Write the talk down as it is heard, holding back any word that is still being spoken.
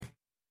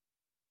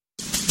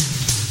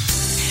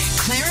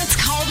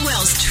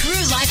Caldwell's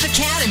True Life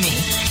Academy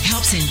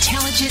helps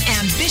intelligent,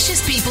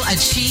 ambitious people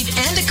achieve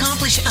and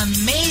accomplish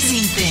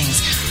amazing things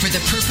for the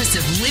purpose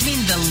of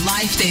living the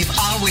life they've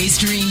always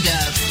dreamed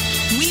of.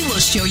 We will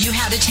show you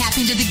how to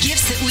tap into the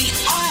gifts that we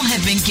all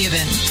have been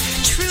given.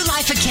 True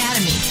Life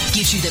Academy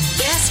gives you the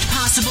best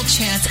possible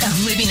chance of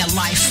living a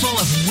life full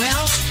of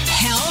wealth,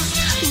 health,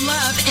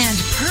 love, and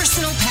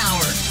personal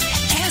power.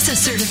 As a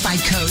certified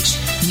coach,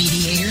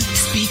 mediator,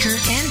 speaker,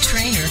 and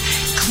trainer,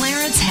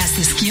 Clarence has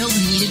the skills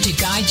needed to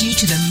guide you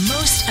to the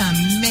most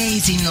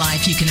amazing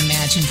life you can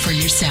imagine for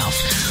yourself,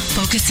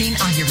 focusing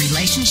on your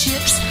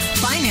relationships,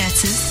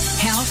 finances,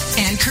 health,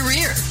 and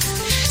career.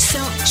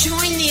 So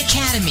join the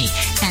Academy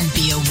and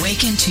be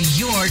awakened to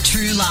your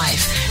true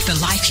life, the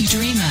life you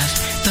dream of,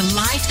 the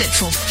life that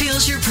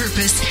fulfills your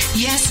purpose,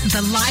 yes,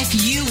 the life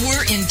you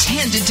were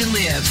intended to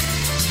live.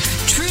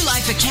 True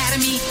Life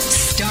Academy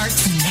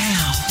starts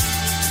now.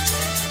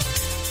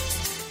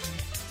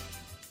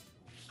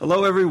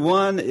 Hello,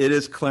 everyone. It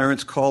is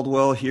Clarence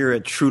Caldwell here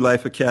at True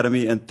Life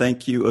Academy, and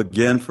thank you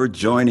again for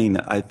joining.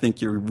 I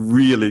think you're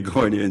really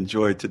going to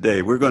enjoy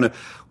today. We're going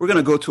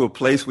to go to a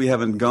place we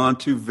haven't gone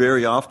to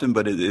very often,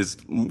 but it is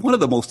one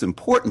of the most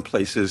important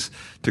places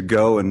to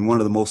go and one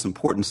of the most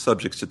important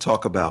subjects to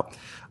talk about.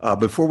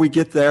 Before we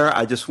get there,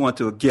 I just want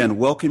to again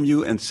welcome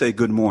you and say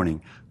good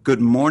morning. Good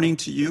morning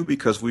to you,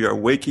 because we are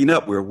waking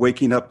up. We're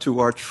waking up to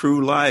our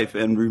true life.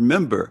 And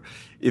remember,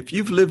 if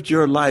you've lived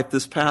your life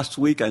this past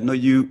week, I know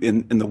you,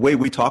 in the way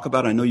we talk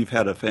about it, I know you've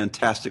had a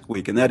fantastic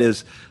week, and that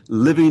is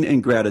living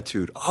in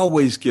gratitude.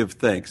 Always give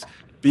thanks.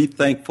 Be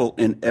thankful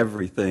in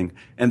everything.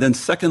 And then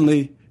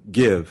secondly,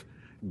 give.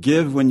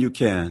 Give when you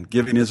can.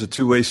 Giving is a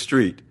two-way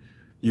street.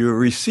 You're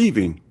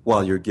receiving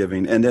while you're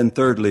giving. And then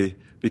thirdly,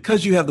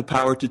 because you have the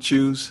power to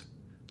choose,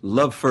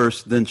 love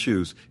first, then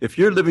choose. If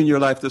you're living your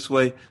life this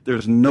way,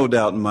 there's no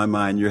doubt in my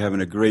mind you're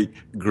having a great,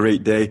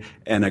 great day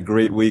and a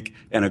great week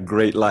and a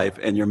great life,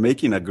 and you're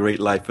making a great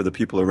life for the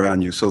people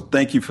around you. So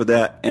thank you for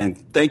that, and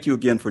thank you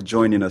again for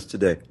joining us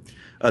today.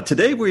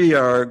 Today we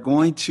are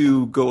going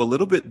to go a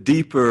little bit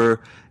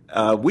deeper.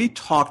 We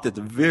talked at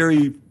the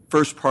very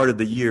first part of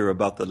the year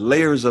about the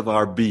layers of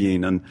our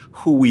being and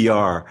who we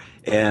are,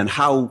 and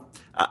how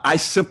I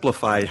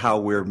simplified how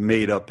we're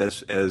made up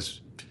as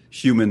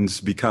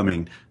humans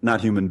becoming,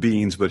 not human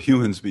beings, but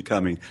humans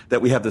becoming,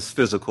 that we have this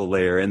physical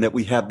layer and that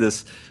we have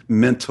this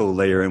mental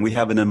layer and we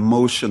have an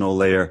emotional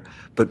layer.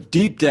 But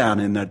deep down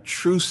in that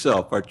true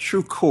self, our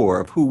true core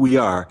of who we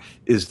are,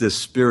 is this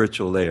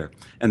spiritual layer.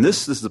 And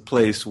this is the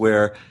place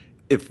where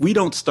if we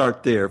don't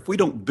start there, if we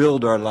don't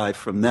build our life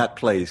from that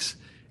place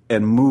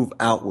and move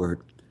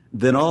outward,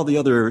 then all the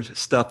other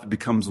stuff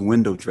becomes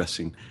window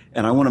dressing.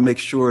 And I want to make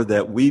sure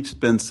that we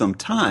spend some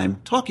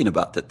time talking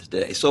about that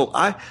today. So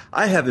I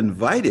have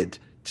invited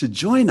to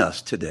join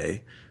us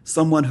today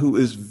someone who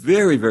is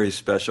very, very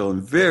special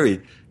and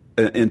very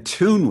in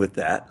tune with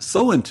that,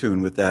 so in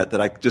tune with that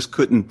I just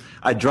couldn't,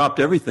 I dropped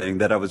everything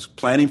that I was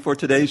planning for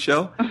today's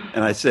show,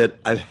 and I said,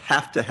 I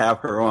have to have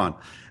her on.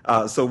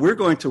 So we're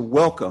going to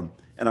welcome,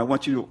 and I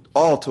want you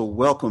all to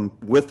welcome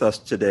with us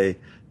today,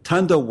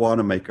 Tunda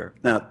Wannamaker.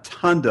 Now,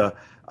 Tunda,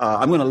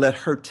 I'm going to let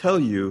her tell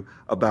you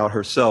about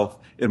herself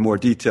in more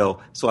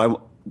detail.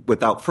 So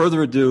without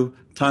further ado,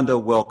 Tunda,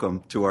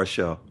 welcome to our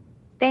show.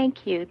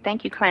 Thank you.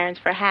 Thank you, Clarence,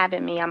 for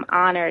having me. I'm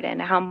honored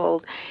and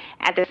humbled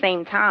at the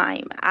same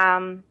time.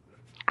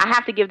 I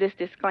have to give this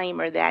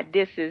disclaimer that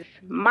this is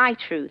my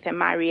truth and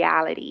my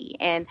reality,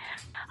 and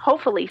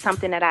hopefully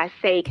something that I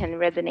say can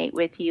resonate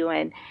with you,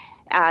 and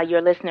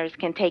your listeners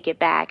can take it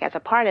back as a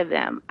part of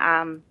them.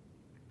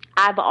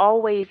 I've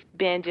always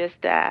been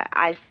just,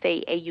 I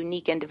say, a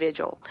unique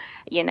individual.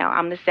 You know,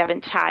 I'm the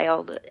seventh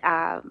child,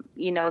 my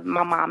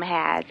mom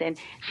has, and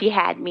she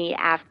had me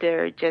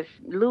after just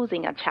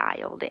losing a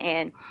child.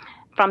 And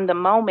from the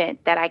moment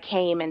that I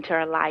came into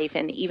her life,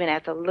 and even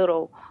as a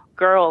little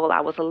girl, I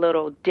was a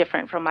little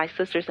different from my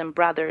sisters and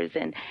brothers.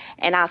 And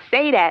I'll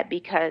say that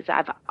because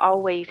I've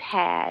always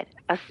had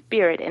a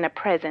spirit and a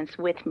presence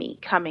with me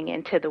coming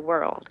into the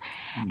world.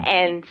 Mm.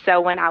 And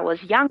so when I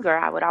was younger,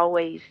 I would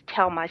always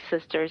tell my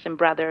sisters and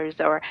brothers,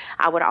 or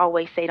I would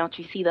always say, don't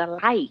you see the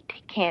light?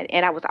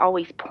 And I was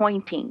always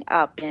pointing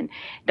up, and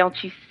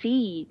don't you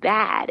see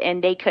that?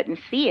 And they couldn't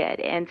see it.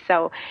 And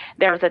so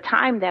there was a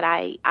time that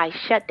I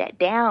shut that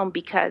down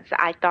because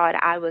I thought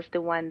I was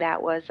the one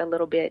that was a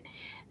little bit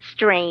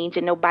strange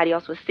and nobody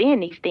else was seeing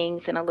these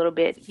things, and a little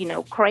bit,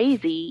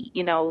 crazy,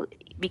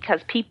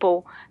 because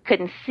people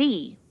couldn't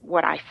see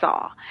what I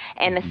saw.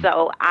 And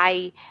so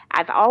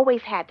I've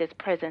always had this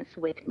presence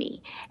with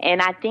me.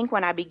 And I think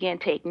when I began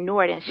to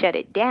ignore it and shut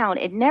it down,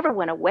 it never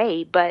went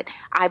away, but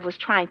I was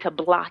trying to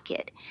block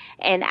it.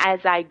 And as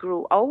I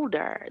grew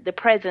older, the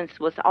presence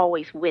was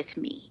always with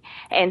me.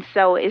 And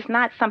so it's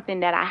not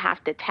something that I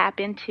have to tap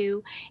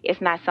into.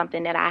 It's not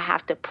something that I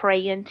have to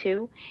pray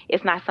into.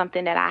 It's not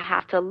something that I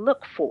have to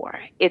look for.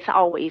 It's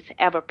always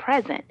ever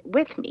present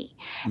with me.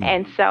 Mm.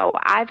 And so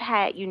I've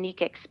had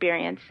unique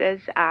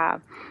experiences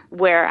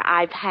where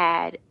I've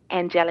had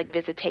angelic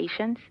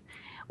visitations,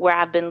 where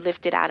I've been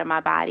lifted out of my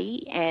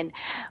body and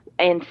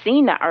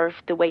seen the earth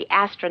the way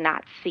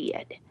astronauts see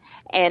it.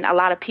 And a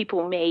lot of people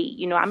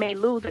I may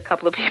lose a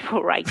couple of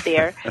people right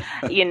there,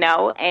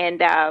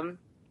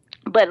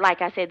 but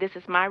like I said, this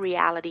is my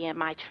reality and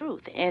my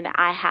truth, and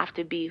I have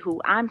to be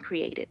who I'm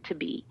created to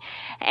be.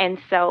 And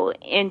so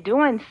in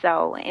doing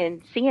so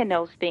and seeing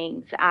those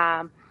things,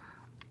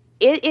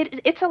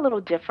 it's a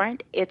little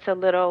different. It's a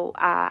little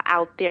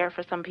out there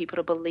for some people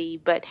to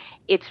believe, but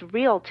it's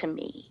real to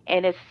me.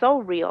 And it's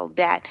so real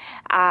that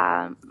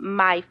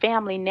my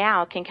family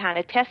now can kind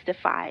of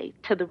testify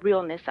to the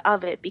realness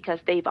of it because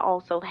they've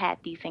also had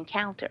these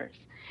encounters,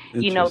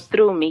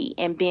 through me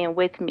and being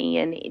with me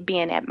and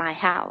being at my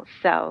house.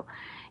 So,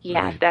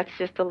 yes, right. That's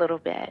just a little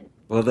bit.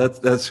 Well,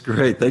 that's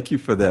great. Thank you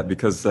for that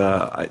because,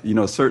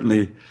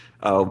 certainly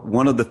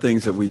one of the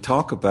things that we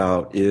talk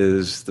about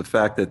is the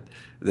fact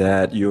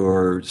that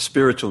your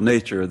spiritual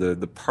nature,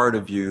 the part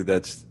of you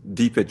that's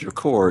deep at your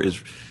core,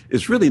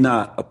 is really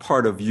not a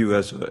part of you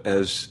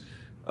as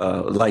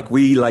like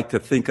we like to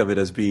think of it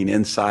as being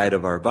inside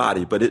of our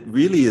body, but it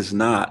really is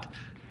not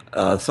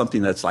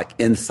something that's like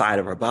inside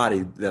of our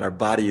body. That our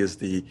body is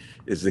the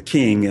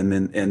king,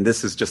 and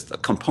this is just a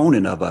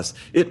component of us.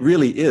 It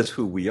really is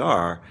who we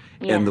are,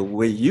 yeah. And the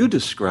way you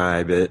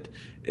describe it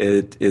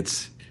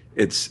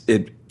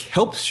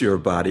helps your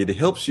body. It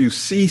helps you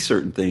see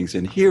certain things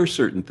and hear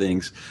certain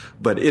things,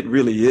 but it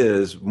really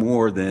is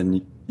more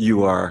than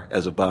you are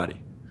as a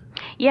body.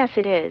 Yes,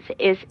 it is.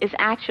 It's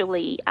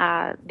actually,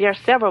 there are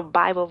several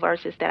Bible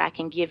verses that I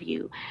can give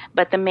you,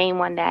 but the main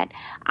one that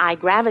I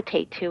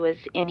gravitate to is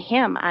in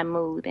Him I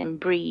move and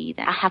breathe.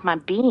 I have my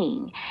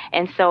being.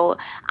 And so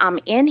I'm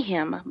in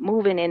Him,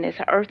 moving in this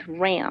earth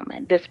realm,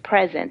 this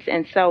presence.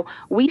 And so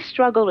we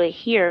struggle to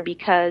hear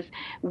because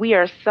we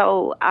are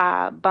so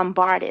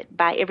bombarded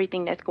by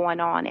everything that's going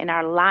on in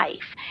our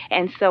life.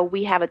 And so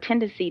we have a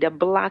tendency to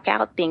block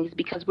out things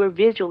because we're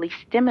visually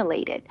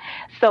stimulated.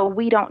 So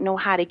we don't know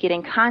how to get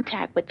in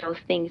contact with those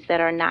things that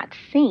are not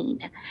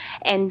seen.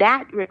 And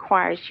that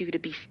requires you to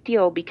be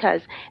still because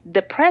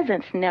the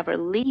presence never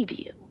leave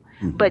you,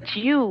 but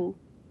you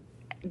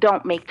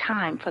don't make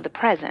time for the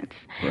presence.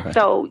 Right.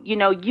 So,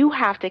 you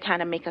have to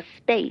kind of make a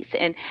space.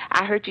 And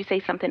I heard you say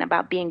something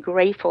about being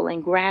grateful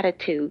and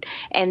gratitude.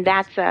 And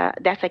that's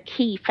a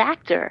key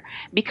factor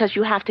because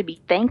you have to be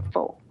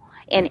thankful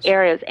in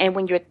areas. And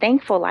when you're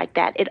thankful like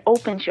that, it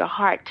opens your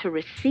heart to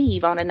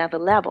receive on another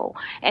level.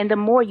 And the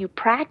more you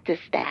practice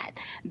that,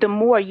 the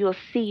more you'll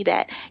see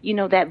that,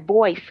 that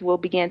voice will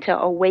begin to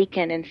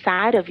awaken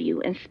inside of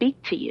you and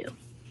speak to you.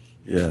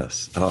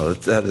 Yes. Oh,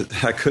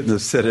 I couldn't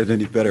have said it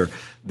any better.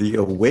 The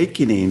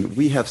awakening,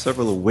 we have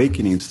several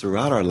awakenings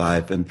throughout our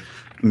life, and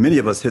many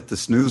of us hit the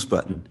snooze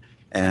button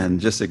and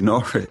just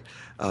ignore it.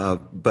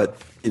 But,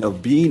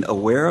 being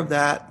aware of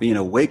that, being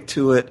awake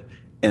to it,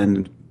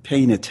 and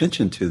paying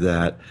attention to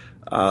that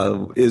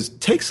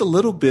takes a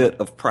little bit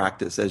of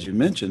practice, as you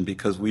mentioned,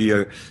 because we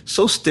are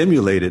so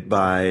stimulated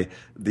by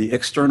the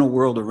external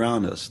world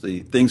around us, the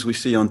things we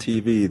see on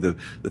TV,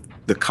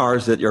 the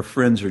cars that your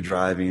friends are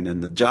driving,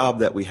 and the job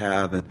that we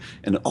have,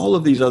 and all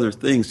of these other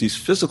things, these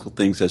physical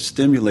things that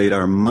stimulate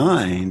our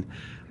mind,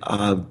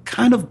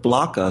 kind of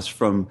block us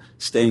from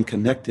staying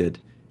connected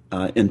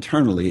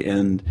internally.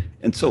 And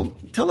so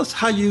tell us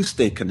how you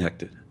stay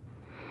connected.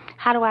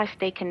 How do I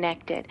stay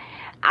connected?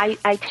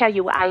 I tell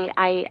you,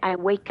 I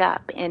wake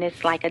up and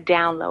it's like a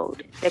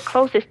download. The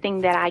closest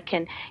thing that I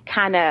can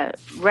kind of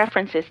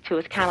references to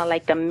is kind of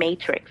like the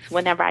Matrix.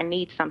 Whenever I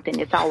need something,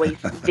 it's always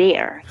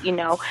there,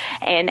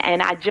 and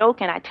I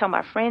joke and I tell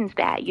my friends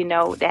that,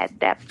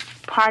 that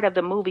part of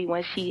the movie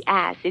when she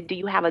asked, do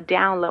you have a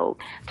download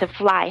to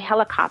fly a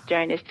helicopter?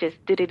 And it's just,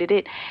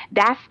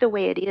 that's the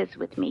way it is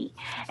with me.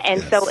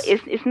 And so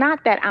it's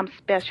not that I'm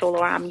special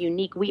or I'm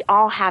unique. We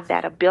all have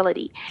that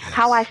ability.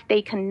 How I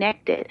stay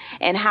connected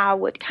and how I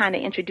would kind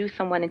of introduce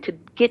someone into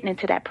getting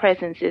into that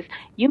presence is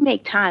you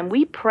make time.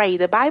 We pray.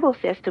 The Bible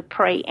says to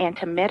pray and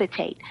to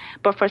meditate.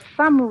 But for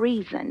some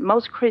reason,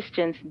 most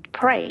Christians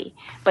pray,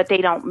 but they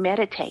don't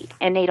meditate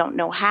and they don't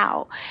know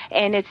how.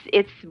 And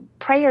it's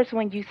prayers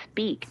when you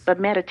speak, but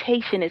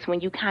meditation is when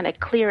you kind of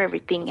clear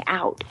everything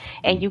out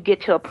and you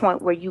get to a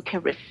point where you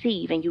can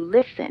receive and you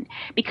listen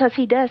because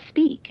He does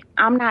speak.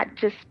 I'm not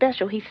just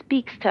special. He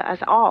speaks to us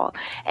all.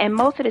 And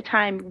most of the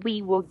time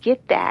we will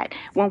get that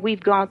when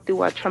we've gone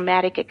through a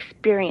traumatic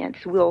experience,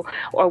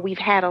 or we've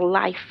had a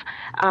life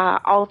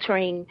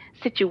altering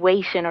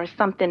situation or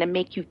something to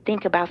make you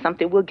think about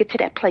something. We'll get to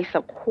that place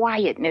of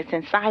quietness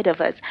inside of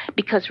us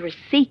because we're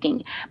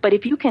seeking. But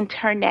if you can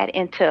turn that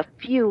into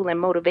fuel and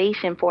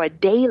motivation for a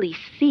daily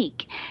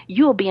seek,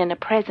 you'll be in the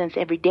presence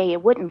every day.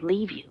 It wouldn't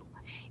leave you.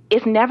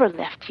 It's never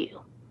left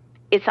you.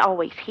 It's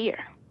always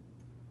here.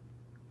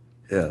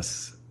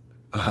 Yes.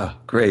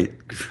 Great.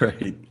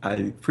 I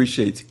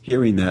appreciate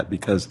hearing that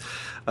because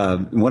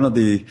one of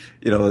the,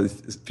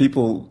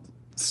 people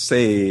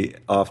say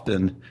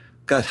often,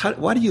 gosh,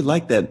 why do you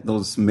like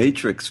those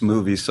Matrix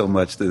movies so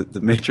much, the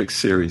Matrix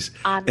series?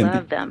 I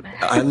love them.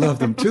 I love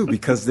them too,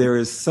 because there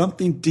is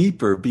something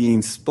deeper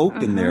being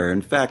spoken there.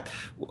 In fact,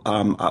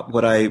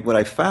 what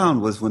I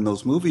found was when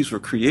those movies were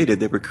created,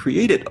 they were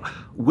created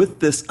with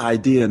this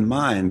idea in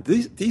mind.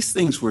 These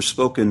things were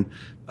spoken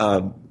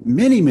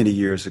many, many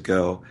years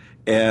ago.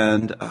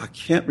 And I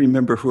can't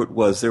remember who it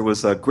was. There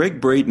was Greg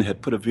Braden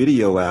had put a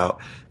video out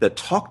that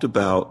talked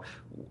about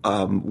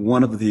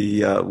one of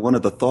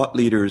the thought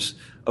leaders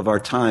of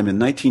our time in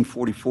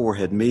 1944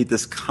 had made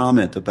this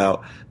comment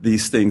about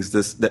these things,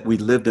 that we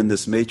lived in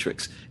this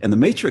matrix. And the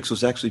matrix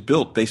was actually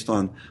built based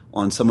on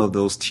some of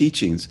those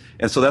teachings.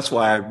 And so that's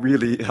why I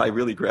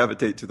really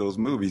gravitate to those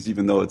movies,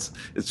 even though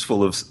it's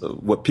full of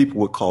what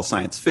people would call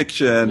science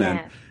fiction.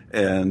 Yes.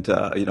 And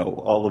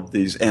all of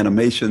these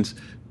animations,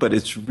 but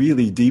it's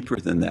really deeper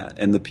than that.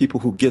 And the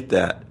people who get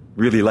that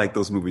really like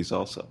those movies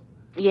also.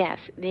 Yes,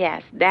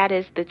 that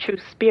is the true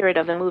spirit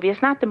of the movie.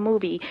 It's not the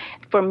movie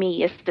for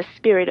me. It's the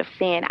spirit of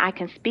saying, I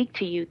can speak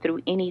to you through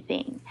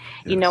anything.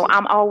 Yes.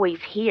 I'm always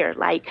here.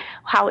 Like,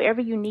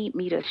 however you need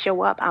me to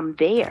show up, I'm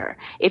there.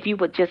 If you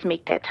would just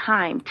make that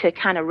time to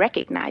kind of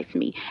recognize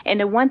me.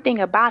 And the one thing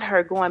about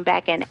her going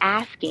back and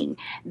asking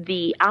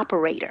the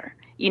operator,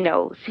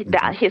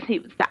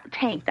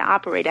 Tank, the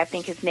operator, I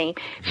think his name,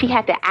 she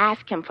had to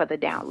ask him for the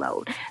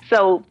download.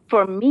 So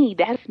for me,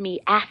 that's me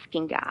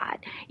asking God,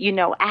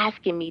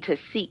 asking me to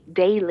seek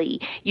daily,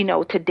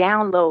 to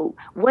download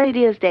what it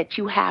is that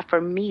you have for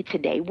me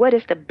today. What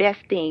is the best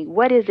thing?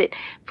 What is it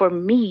for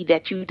me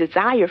that you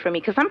desire for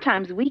me? Because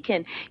sometimes we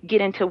can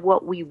get into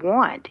what we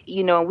want,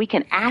 and we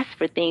can ask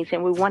for things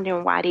and we're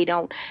wondering why they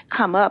don't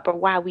come up or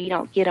why we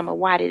don't get them or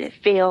why did it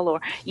fail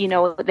or,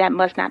 that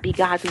must not be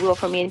God's will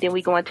for me. And then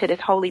we go into this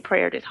holy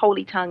prayer, this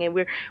holy tongue, and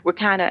we're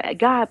kind of,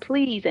 God,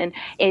 please. And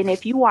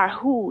if you are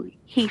who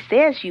he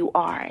says you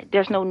are,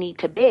 there's no need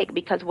to beg,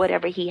 because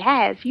whatever he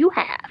has, you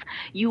have.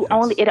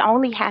 It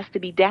only has to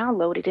be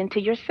downloaded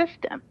into your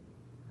system.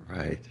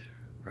 Right.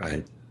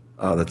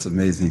 Oh, that's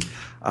amazing.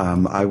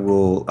 I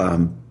will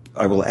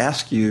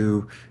ask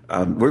you,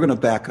 we're going to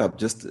back up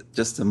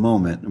just a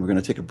moment, and we're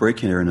going to take a break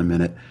here in a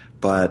minute,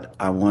 but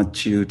I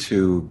want you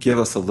to give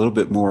us a little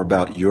bit more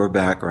about your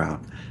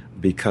background,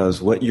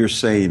 because what you're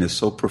saying is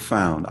so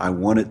profound. I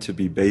want it to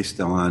be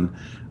based on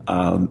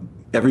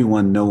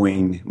everyone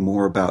knowing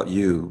more about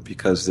you,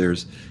 because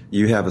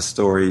you have a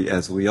story,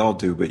 as we all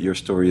do, but your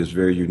story is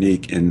very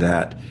unique in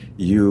that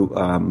you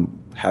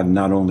have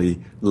not only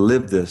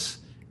lived this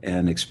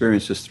and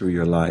experienced this through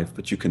your life,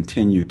 but you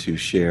continue to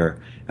share.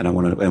 And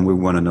we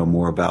want to know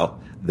more about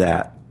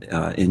that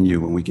in you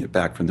when we get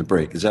back from the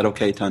break. Is that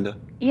okay, Tunda?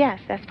 Yes,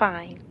 that's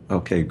fine.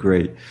 Okay,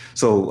 great.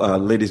 So,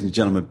 ladies and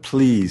gentlemen,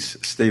 please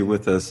stay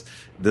with us.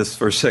 This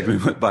first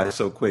segment went by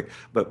so quick,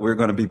 but we're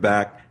going to be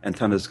back, and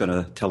Tunda's going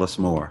to tell us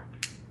more.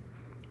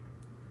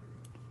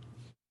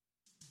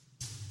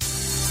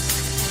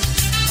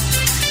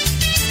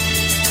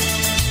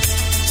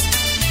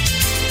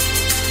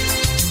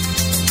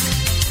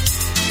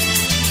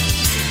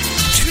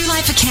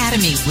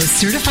 Academy with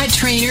certified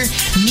trainer,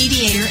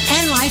 mediator,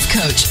 and life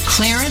coach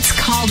Clarence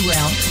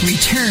Caldwell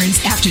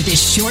returns after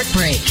this short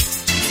break.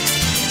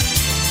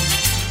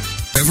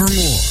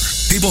 Evermore,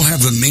 people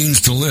have the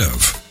means to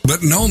live,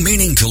 but no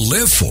meaning to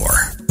live for.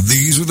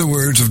 These are the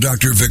words of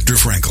Dr. Viktor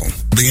Frankl,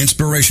 the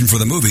inspiration for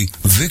the movie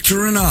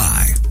Victor and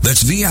I.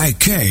 That's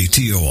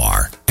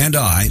VIKTOR and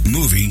I,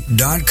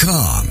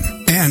 movie.com.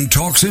 And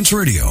Talk Sense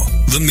Radio,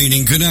 The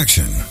Meaning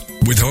Connection,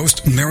 with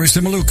host Mary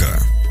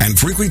Simaluka and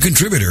frequent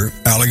contributor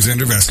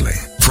Alexander Vesley.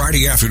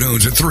 Friday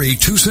afternoons at 3,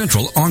 2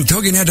 Central on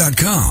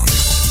TogiNet.com.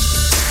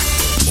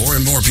 More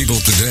and more people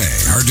today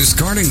are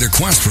discarding their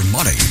quest for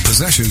money,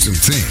 possessions, and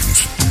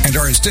things, and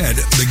are instead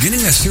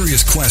beginning a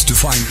serious quest to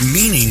find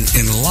meaning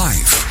in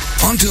life.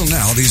 Until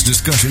now, these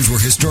discussions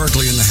were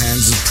historically in the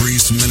hands of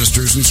priests,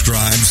 ministers, and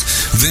scribes,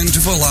 then to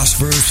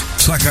philosophers,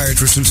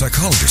 psychiatrists, and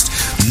psychologists.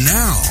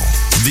 Now,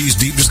 these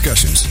deep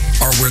discussions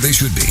are where they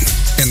should be,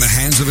 in the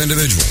hands of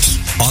individuals,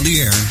 on the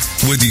air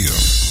with you.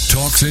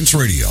 Talk Sense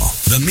Radio,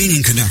 The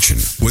Meaning Connection,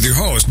 with your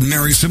host,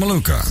 Mary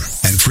Simaluka,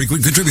 and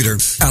frequent contributor,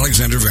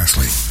 Alexander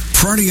Vesley.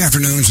 Friday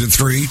afternoons at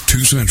 3, 2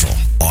 Central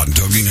on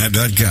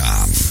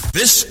TogiNet.com.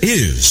 This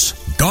is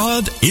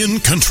God in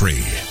Country,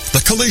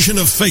 the collision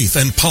of faith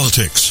and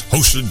politics,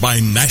 hosted by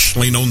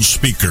nationally known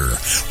speaker,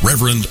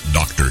 Reverend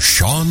Dr.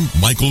 Sean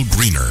Michael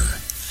Greener.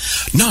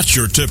 Not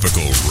your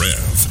typical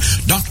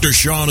Rev. Dr.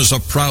 Sean is a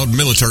proud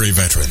military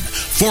veteran,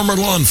 former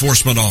law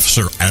enforcement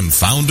officer, and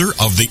founder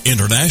of the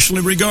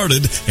internationally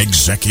regarded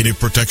Executive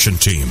Protection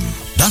Team.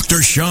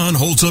 Dr. Sean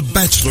holds a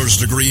bachelor's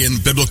degree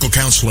in biblical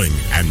counseling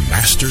and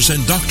master's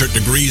and doctorate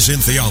degrees in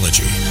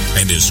theology,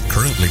 and is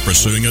currently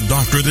pursuing a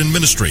doctorate in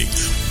ministry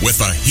with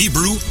a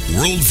Hebrew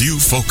worldview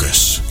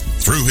focus.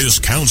 Through his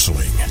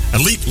counseling,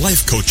 elite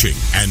life coaching,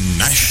 and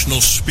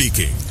national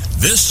speaking,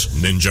 this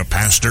ninja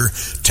pastor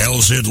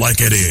tells it like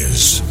it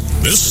is.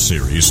 This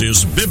series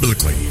is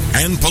biblically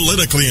and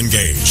politically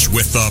engaged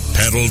with the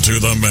pedal to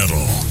the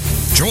metal.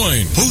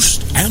 Join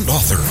host and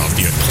author of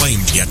the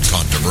acclaimed yet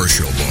controversial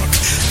controversial book,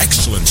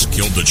 Excellence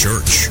Killed the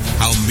Church,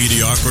 How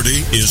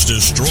Mediocrity is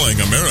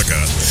Destroying America,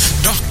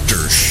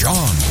 Dr.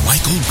 Sean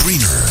Michael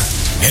Greener.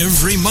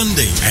 Every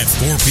Monday at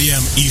 4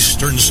 p.m.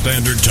 Eastern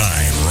Standard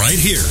Time, right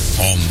here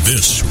on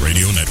this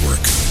radio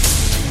network.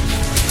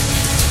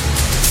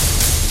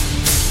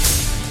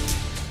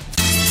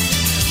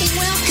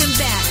 Welcome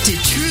back to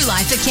True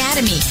Life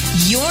Academy,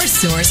 your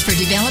source for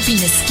developing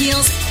the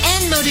skills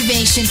and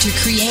motivation to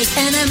create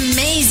an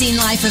amazing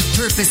life of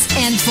purpose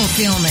and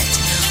fulfillment.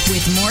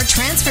 With more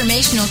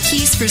transformational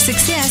keys for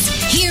success,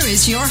 here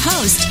is your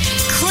host,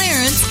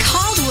 Clarence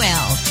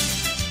Caldwell.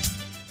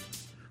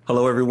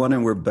 Hello, everyone,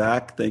 and we're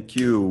back. Thank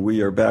you.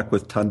 We are back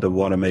with Tunda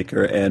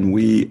Wannamaker, and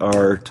we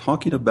are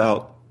talking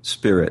about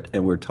spirit,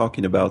 and we're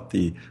talking about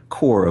the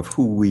core of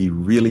who we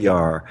really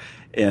are.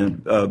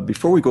 And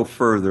before we go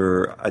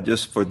further,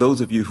 for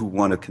those of you who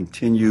want to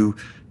continue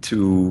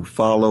to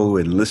follow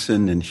and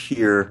listen and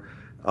hear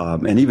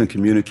and even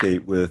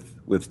communicate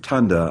with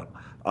Tunda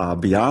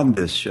beyond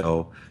this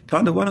show,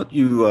 Tunda, why don't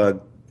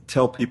you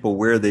tell people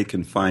where they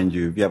can find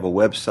you? If you have a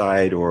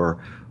website or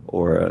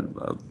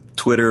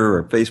Twitter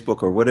or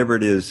Facebook or whatever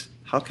it is,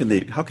 how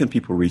can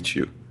people reach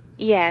you?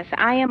 Yes,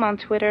 I am on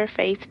Twitter,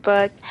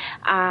 Facebook,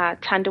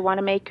 Tunda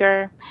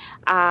Wannamaker.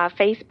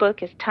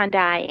 Facebook is Tunda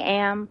I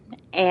Am,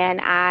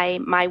 and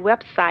my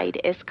website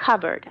is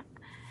covered,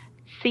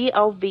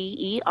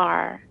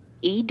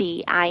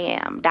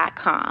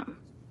 COVEREDIM.com.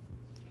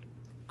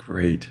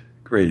 Great,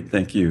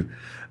 thank you.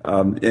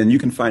 And you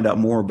can find out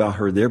more about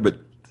her there, but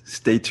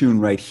stay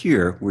tuned right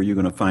here where you're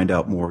going to find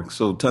out more.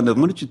 So, Tunda,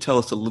 why don't you tell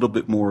us a little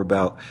bit more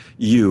about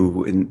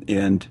you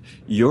and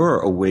your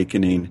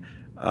awakening,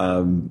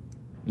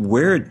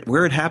 where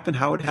it happened,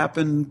 how it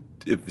happened,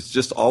 if it's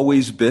just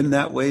always been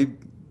that way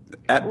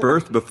at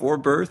birth, before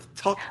birth?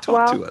 Talk to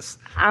us.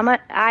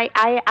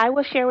 I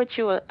will share with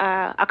you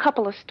a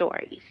couple of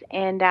stories,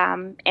 and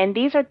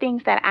these are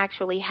things that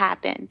actually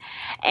happen,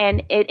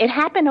 and it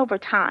happened over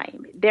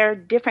time. There are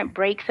different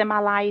breaks in my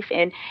life,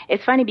 and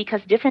it's funny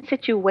because different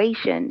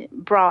situations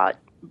brought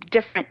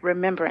different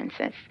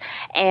remembrances,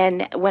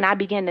 and when I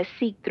began to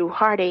seek through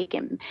heartache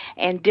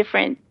and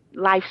different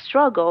life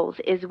struggles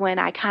is when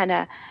I kind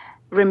of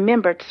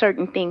remembered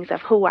certain things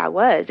of who I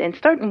was, and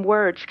certain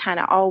words kind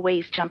of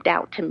always jumped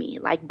out to me,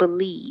 like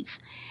believe,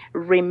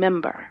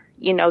 remember,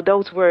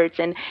 those words.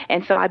 And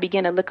so I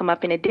began to look them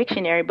up in a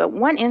dictionary. But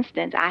one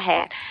instance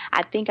I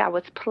think I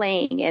was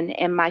playing,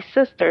 and my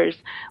sisters,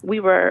 we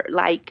were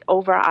like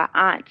over our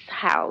aunt's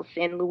house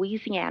in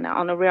Louisiana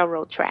on a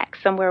railroad track,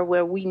 somewhere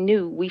where we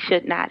knew we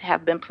should not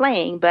have been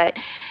playing, but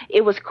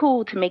it was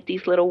cool to make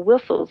these little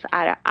whistles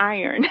out of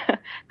iron,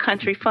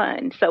 country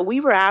fun. So we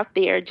were out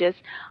there just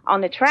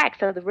on the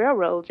tracks of the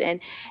railroads,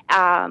 and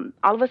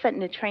all of a sudden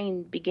the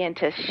train began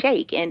to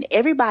shake, and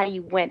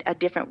everybody went a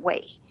different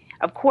way.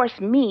 Of course,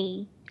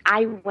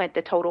 I went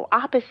the total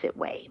opposite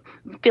way,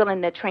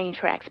 feeling the train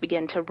tracks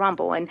begin to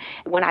rumble. And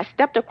when I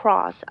stepped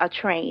across a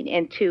train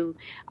into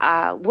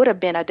would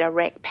have been a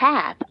direct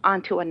path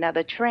onto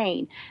another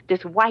train,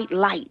 this white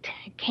light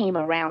came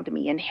around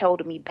me and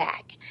held me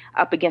back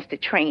up against the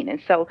train. And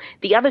so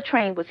the other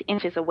train was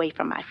inches away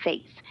from my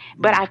face,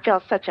 but I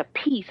felt such a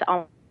peace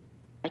on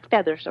like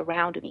feathers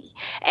around me.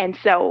 And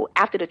so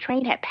after the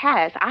train had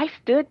passed, I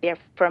stood there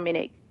for a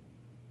minute,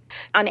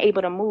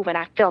 unable to move, and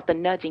I felt the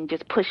nudging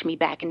just push me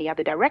back in the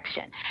other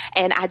direction.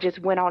 And I just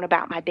went on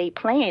about my day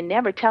playing,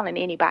 never telling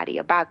anybody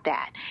about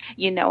that,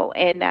 and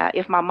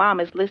if my mom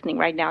is listening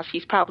right now,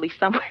 she's probably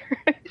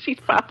somewhere, she's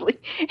probably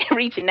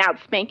reaching out,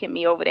 spanking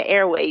me over the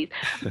airways.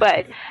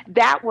 But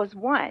that was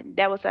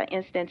an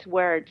instance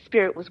where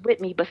spirit was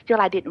with me, but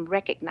still I didn't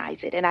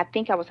recognize it. And I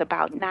think I was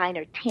about 9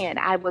 or 10.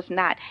 I was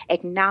not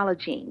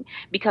acknowledging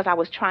because I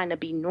was trying to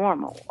be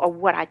normal, or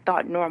what I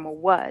thought normal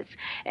was.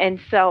 And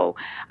so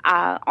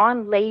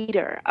on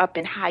later up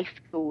in high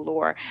school,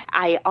 or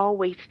I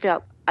always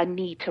felt a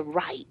need to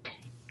write.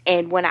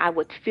 And when I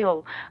would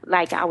feel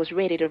like I was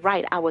ready to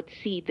write, I would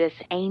see this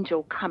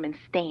angel come and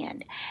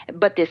stand.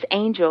 But this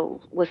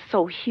angel was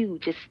so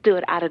huge, it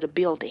stood out of the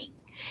building,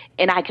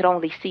 and I could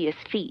only see his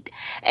feet.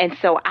 And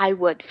so I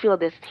would feel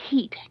this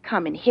heat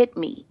come and hit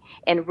me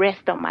and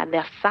rest on my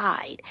left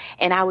side,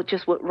 and I would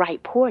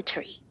write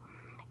poetry.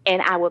 And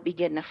I would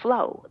begin to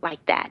flow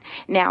like that.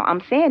 Now,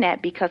 I'm saying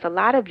that because a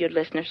lot of your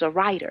listeners are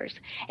writers,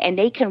 and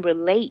they can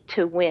relate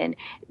to when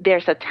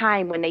there's a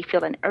time when they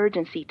feel an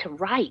urgency to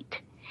write,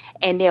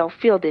 and they'll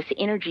feel this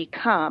energy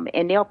come,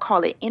 and they'll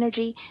call it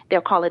energy,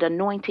 they'll call it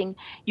anointing.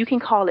 You can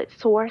call it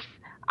source.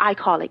 I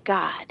call it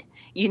God.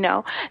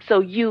 So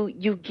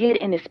you get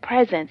in his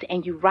presence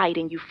and you write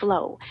and you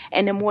flow.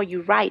 And the more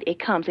you write, it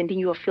comes, and then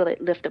you'll feel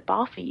it lift up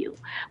off of you.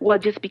 Well,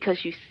 just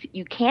because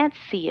you can't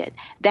see it,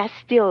 that's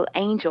still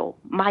Angel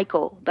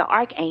Michael, the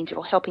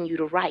archangel, helping you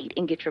to write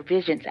and get your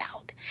visions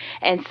out.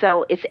 And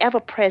so it's ever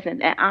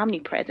present and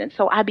omnipresent.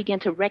 So I begin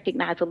to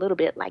recognize a little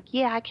bit like,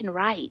 yeah, I can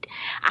write.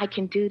 I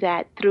can do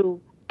that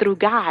through through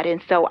God.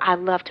 And so I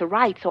love to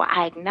write, so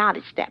I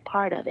acknowledged that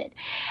part of it.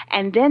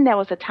 And then there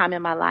was a time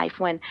in my life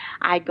when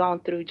I'd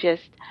gone through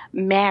just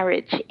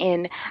marriage,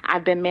 and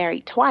I've been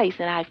married twice,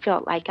 and I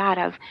felt like, God,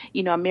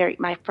 I married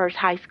my first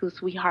high school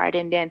sweetheart,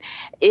 and then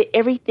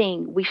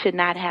everything, we should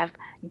not have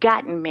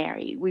gotten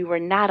married. We were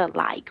not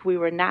alike. We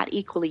were not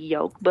equally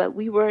yoked, but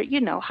we were,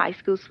 high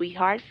school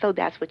sweethearts, so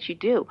that's what you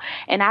do.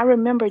 And I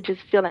remember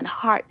just feeling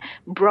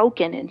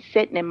heartbroken and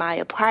sitting in my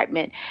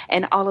apartment,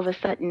 and all of a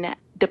sudden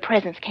the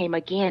presence came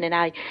again,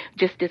 and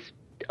this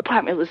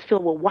apartment was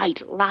filled with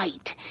white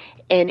light,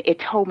 and it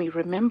told me,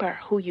 remember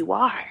who you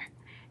are.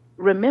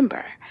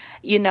 Remember,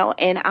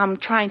 and I'm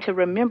trying to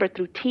remember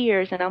through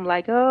tears, and I'm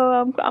like,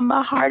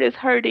 my heart is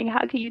hurting.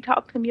 How can you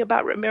talk to me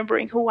about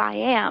remembering who I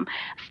am?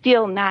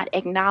 Still not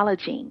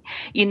acknowledging,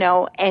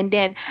 and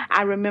then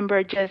I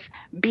remember just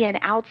being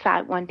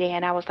outside one day,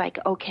 and I was like,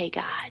 okay,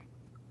 God,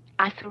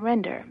 I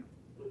surrender.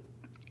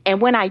 And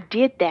when I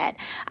did that,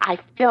 I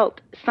felt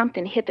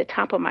something hit the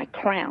top of my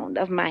crown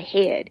of my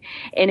head,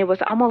 and it was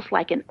almost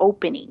like an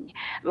opening,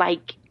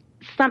 like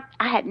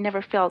I had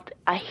never felt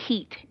a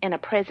heat and a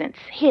presence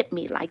hit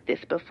me like this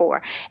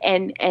before.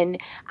 And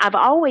I've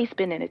always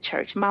been in a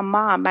church.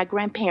 My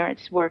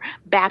grandparents were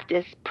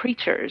Baptist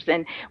preachers,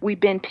 and we've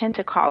been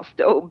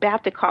Pentecostal,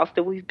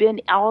 Baptist-costal. We've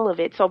been all of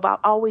it. So I've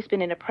always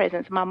been in a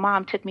presence. My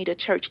mom took me to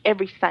church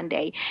every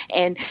Sunday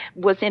and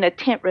was in a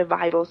tent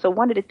revival. So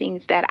one of the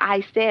things that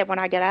I said when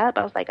I got up,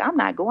 I was like, I'm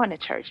not going to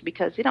church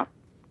because they don't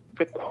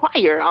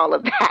require all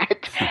of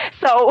that.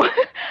 So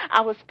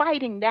I was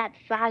fighting that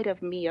side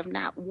of me of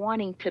not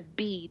wanting to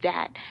be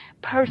that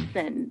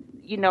person,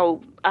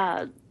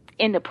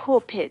 in the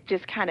pulpit,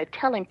 just kind of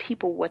telling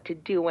people what to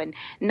do and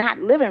not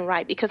living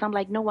right, because I'm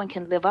like, no one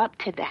can live up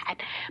to that.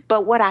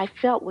 But what I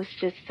felt was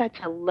just such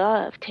a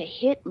love to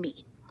hit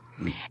me.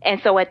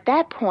 And so at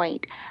that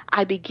point,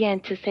 I began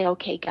to say,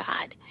 okay,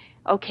 God,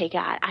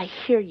 I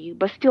hear you,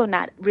 but still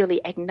not really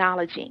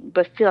acknowledging,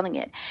 but feeling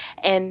it.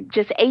 And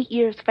just 8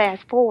 years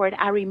fast forward,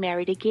 I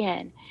remarried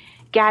again,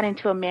 got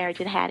into a marriage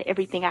and had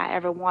everything I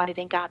ever wanted,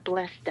 and God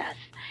blessed us.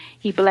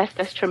 He blessed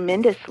us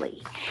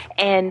tremendously.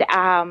 And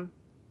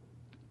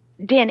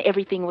then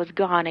everything was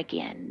gone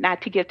again.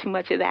 Not to give too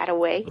much of that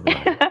away,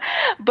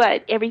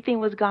 but everything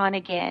was gone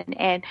again.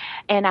 And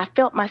I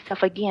felt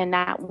myself again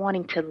not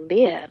wanting to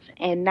live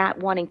and not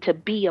wanting to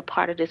be a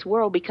part of this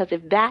world, because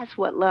if that's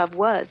what love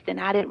was, then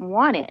I didn't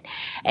want it.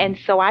 And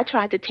so I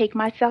tried to take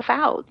myself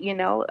out.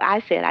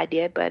 I said I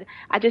did, but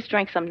I just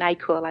drank some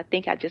NyQuil. I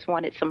think I just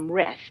wanted some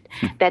rest,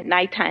 that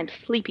nighttime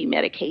sleepy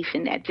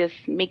medication that just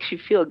makes you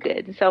feel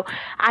good. And so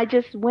I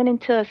just went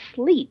into a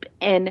sleep,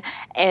 and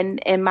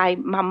my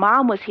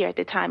mom was here at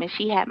the time, and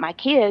she had my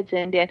kids,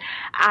 and then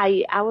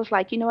I was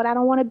like, you know what, I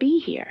don't want to be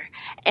here.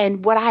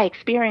 And what I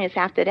experienced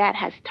after that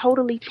has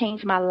totally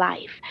changed my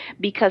life,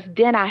 because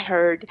then I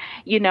heard,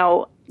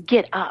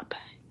 get up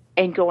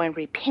and go and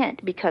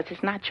repent, because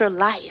it's not your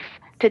life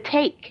to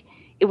take.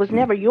 It was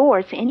never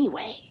yours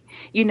anyway.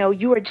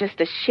 You are just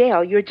a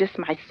shell. You're just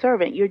my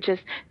servant. You're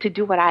just to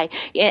do what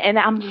and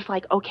I'm just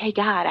like, okay,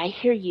 God, I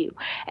hear you.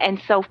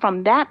 And so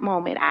from that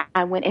moment,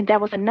 I went, and that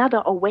was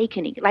another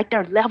awakening. Like,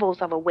 there are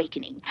levels of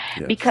awakening.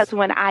 Yes. Because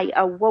when I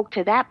awoke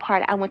to that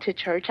part, I went to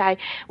church. I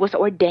was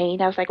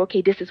ordained. I was like,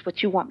 okay, this is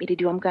what you want me to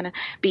do. I'm going to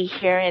be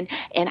here. And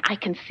I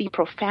can see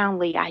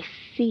profoundly. I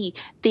see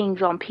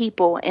things on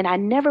people, and I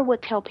never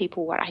would tell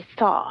people what I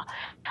saw.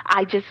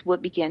 I just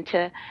would begin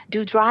to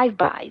do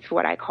drive-bys,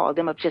 what I call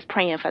them, of just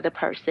praying for the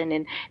person.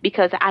 And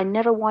because I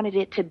never wanted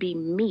it to be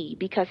me,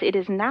 because it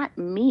is not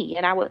me.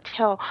 And I would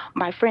tell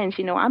my friends,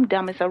 I'm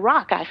dumb as a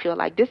rock. I feel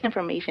like this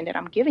information that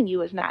I'm giving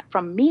you is not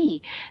from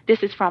me.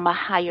 This is from a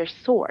higher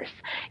source,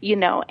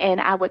 and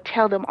I would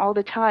tell them all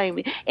the time.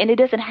 And it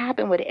doesn't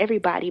happen with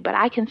everybody, but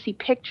I can see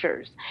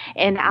pictures,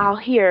 and I'll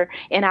hear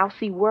and I'll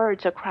see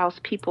words across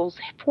people's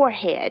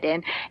forehead,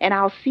 and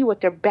I'll see what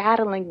they're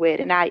battling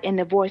with. And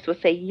the voice will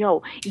say,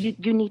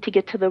 you need to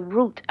get to the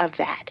root of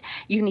that.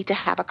 You need to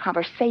have a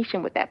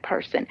conversation with that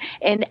person.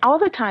 And all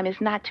the time,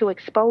 it's not to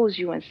expose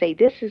you and say,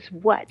 this is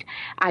what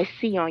I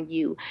see on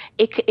you.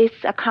 It's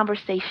a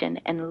conversation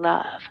and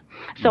love.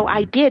 So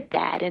I did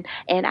that,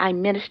 and I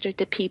ministered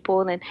to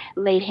people and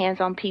laid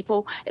hands on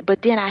people.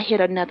 But then I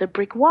hit another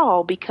brick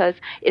wall, because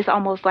it's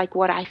almost like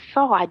what I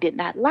saw I did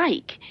not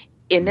like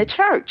in the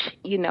church,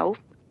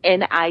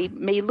 And I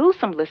may lose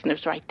some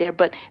listeners right there,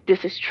 but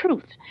this is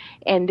truth,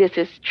 and this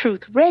is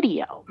truth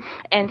radio.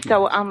 And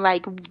so I'm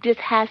like, this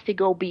has to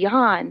go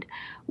beyond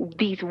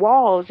these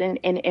walls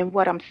and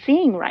what I'm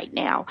seeing right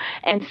now.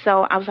 And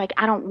so I was like,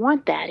 I don't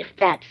want that if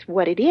that's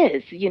what it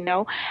is,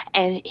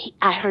 And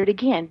I heard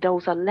again,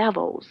 those are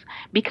levels,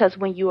 because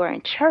when you are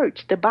in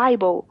church, the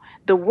Bible,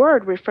 the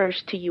word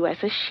refers to you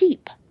as a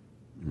sheep.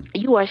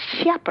 You are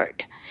a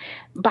shepherd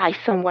by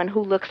someone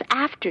who looks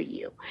after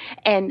you.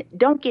 And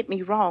don't get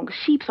me wrong,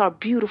 sheep are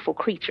beautiful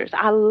creatures.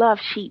 I love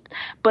sheep.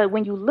 But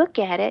when you look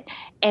at it,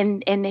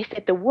 and they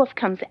said the wolf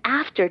comes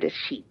after the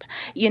sheep,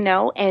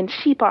 and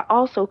sheep are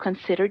also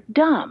considered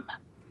dumb.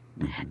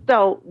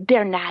 So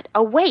they're not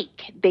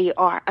awake. They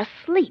are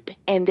asleep,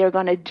 and they're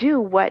going to do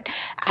what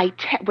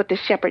what the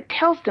shepherd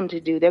tells them to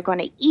do. They're going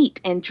to eat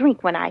and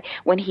drink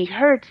when he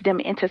herds them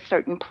into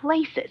certain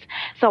places.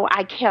 So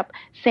I kept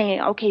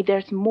saying, okay,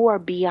 there's more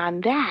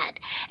beyond that.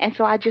 And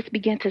so I just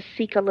began to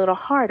seek a little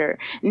harder.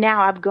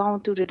 Now I've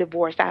gone through the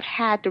divorce. I've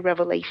had the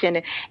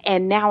revelation,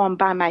 and now I'm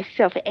by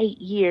myself, 8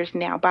 years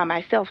now by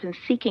myself and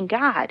seeking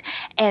God.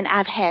 And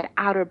I've had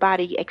outer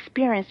body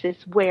experiences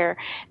where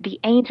the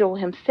angel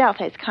himself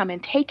has come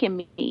and taken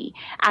me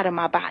out of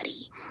my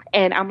body.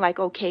 And I'm like,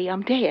 okay,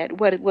 I'm dead.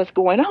 What's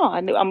going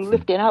on? I'm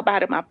lifted up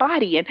out of my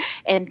body.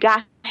 And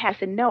God has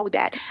to know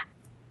that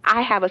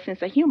I have a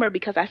sense of humor,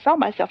 because I saw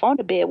myself on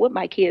the bed with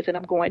my kids, and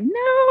I'm going,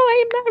 no,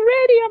 I'm not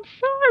ready. I'm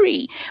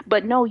sorry.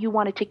 But no, you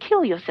wanted to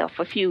kill yourself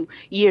a few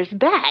years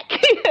back.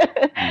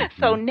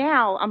 So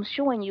now I'm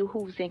showing you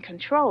who's in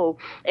control.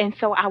 And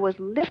so I was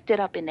lifted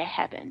up in the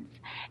heavens,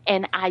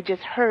 and I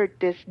just heard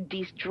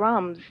these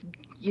drums,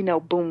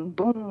 boom,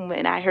 boom.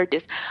 And I heard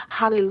this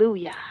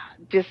hallelujah,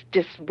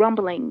 just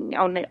rumbling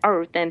on the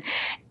earth. And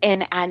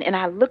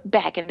I looked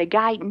back, and the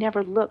guy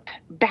never looked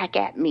back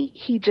at me.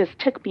 He just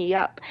took me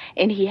up,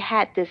 and he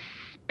had this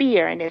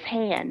spear in his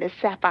hand, this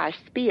sapphire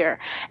spear,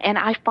 and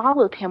I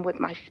followed him with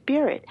my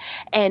spirit.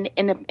 And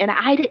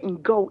I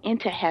didn't go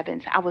into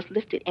heavens. I was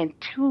lifted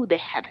into the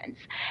heavens.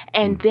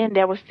 And then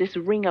there was this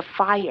ring of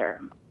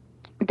fire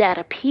that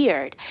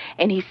appeared,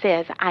 and he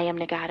says, I am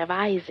the God of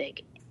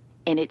Isaac.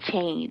 And it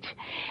changed,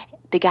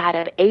 the God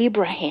of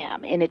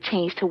Abraham, and it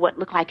changed to what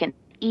looked like an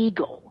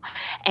eagle.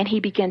 And he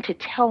began to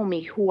tell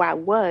me who I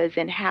was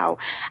and how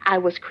I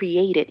was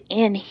created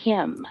in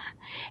him.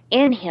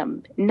 In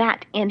him,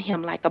 not in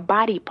him like a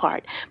body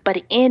part, but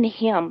in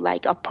him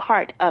like a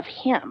part of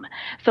him.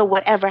 So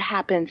whatever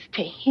happens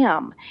to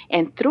him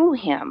and through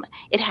him,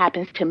 it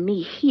happens to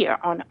me here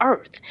on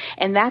earth.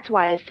 And that's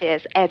why it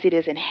says, as it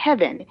is in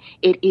heaven,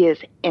 it is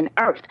in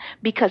earth,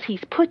 because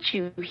he's put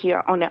you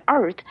here on the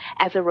earth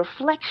as a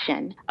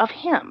reflection of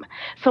him.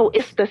 So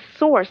it's the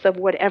source of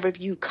whatever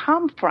you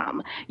come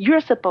from.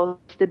 You're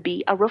supposed to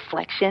be a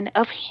reflection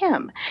of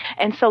him.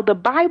 And so the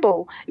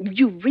Bible,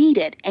 you read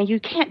it, and you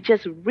can't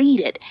just read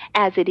it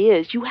as it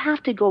is. You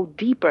have to go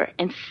deeper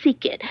and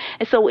seek it.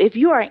 And so if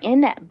you are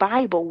in that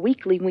Bible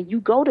weekly, when you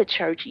go to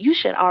church, you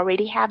should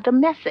already have the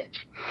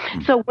message.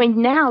 So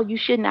now you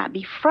should not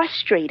be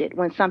frustrated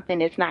when something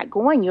is not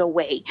going your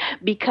way,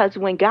 because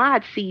when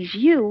God sees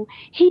you,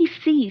 he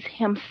sees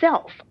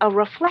himself, a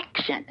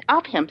reflection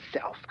of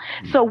himself.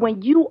 So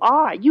when you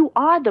are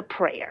the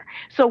prayer.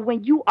 So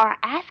when you are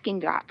asking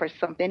God for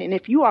something, and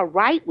if you are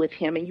right with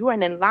him and you are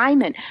in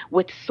alignment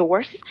with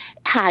source,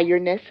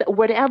 higherness,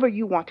 whatever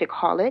you want to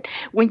call it,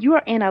 when you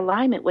are in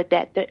alignment with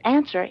that, the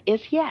answer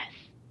is yes.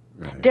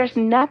 Right. There's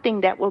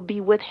nothing that will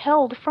be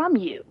withheld from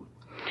you.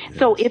 Yes.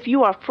 So if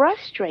you are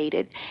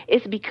frustrated,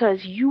 it's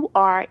because you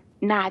are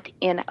not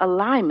in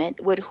alignment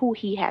with who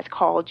he has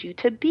called you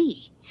to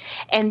be.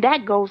 And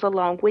that goes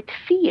along with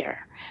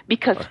fear,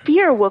 because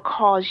fear will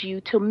cause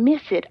you to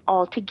miss it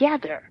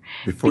altogether.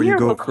 Before you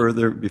go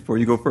further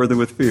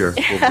with fear,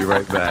 we'll be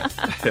right back.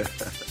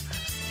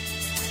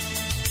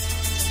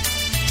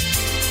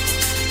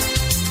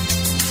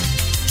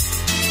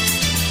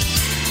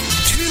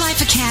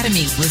 Life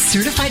Academy with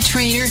certified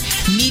trainer,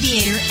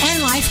 mediator,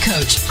 and life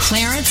coach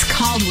Clarence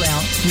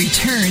Caldwell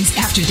returns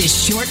after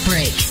this short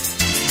break.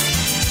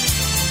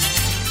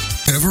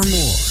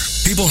 Evermore,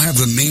 people have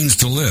the means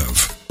to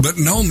live, but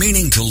no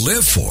meaning to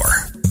live for.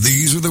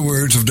 These are the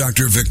words of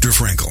Dr. Viktor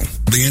Frankl,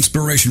 the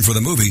inspiration for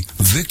the movie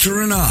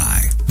Victor and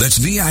I. That's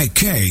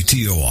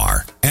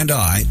VIKTOR and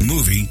I,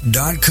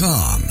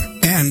 movie.com.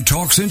 And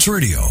Talk Sense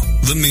Radio,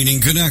 The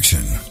Meaning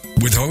Connection,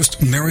 with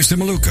host Mary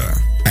Simaluka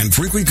and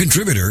frequent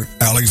contributor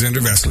Alexander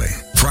Vesley.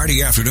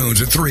 Friday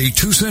afternoons at 3,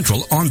 2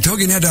 Central on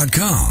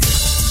TogiNet.com.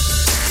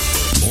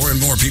 More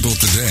and more people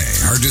today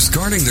are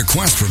discarding their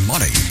quest for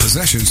money,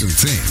 possessions, and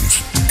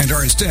things, and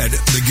are instead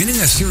beginning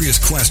a serious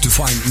quest to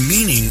find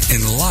meaning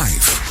in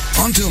life.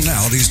 Until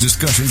now, these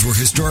discussions were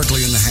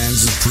historically in the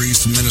hands of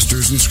priests,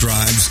 ministers, and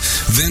scribes,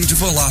 then to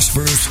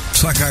philosophers,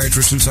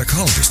 psychiatrists, and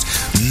psychologists.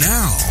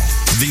 Now,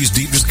 these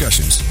deep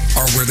discussions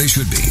are where they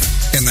should be,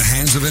 in the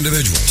hands of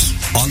individuals,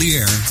 on the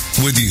air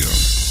with you.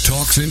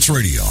 Talk Sense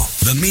Radio,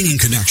 The Meaning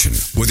Connection,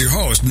 with your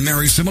host,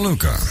 Mary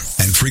Simaluka,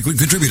 and frequent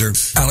contributor,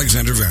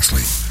 Alexander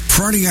Vesley.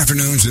 Friday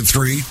afternoons at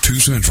 3, 2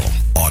 Central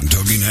on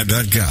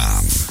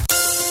TogiNet.com.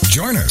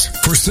 Join us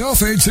for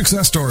Self-Aid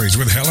Success Stories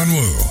with Helen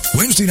Wu.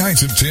 Wednesday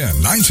nights at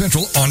 10, 9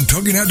 Central on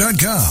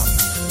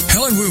TogiNet.com.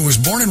 Helen Wu was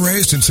born and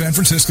raised in San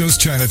Francisco's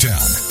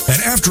Chinatown.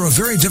 And after a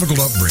very difficult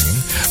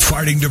upbringing,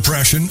 fighting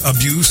depression,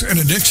 abuse, and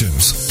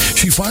addictions,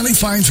 she finally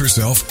finds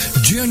herself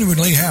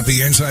genuinely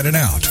happy inside and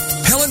out.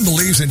 Helen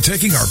believes in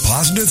taking our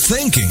positive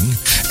thinking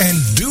and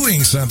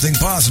doing something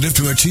positive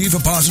to achieve a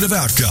positive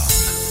outcome.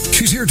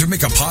 She's here to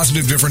make a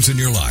positive difference in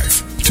your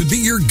life, to be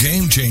your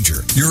game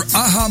changer, your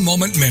aha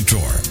moment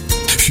mentor.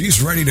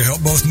 She's ready to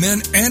help both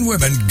men and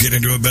women get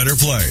into a better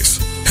place.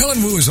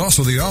 Helen Wu is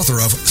also the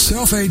author of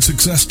Self-Aid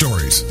Success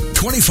Stories,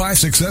 25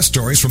 success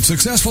stories from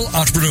successful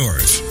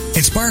entrepreneurs.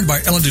 Inspired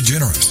by Ellen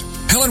DeGeneres,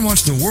 Helen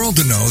wants the world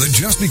to know that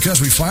just because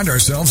we find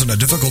ourselves in a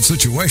difficult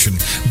situation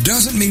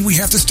doesn't mean we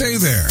have to stay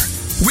there.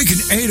 We can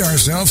aid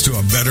ourselves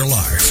to a better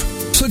life.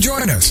 So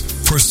join us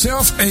for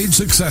Self-Aid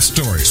Success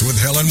Stories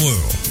with Helen Wu,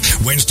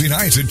 Wednesday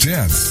nights at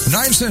 10,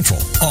 9 Central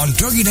on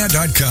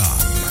TogiNet.com.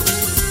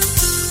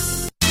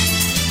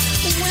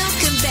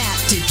 Welcome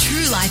back to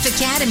True Life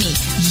Academy,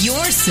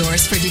 your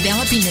source for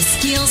developing the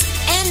skills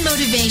and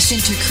motivation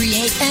to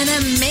create an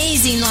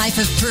amazing life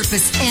of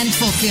purpose and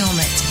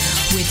fulfillment.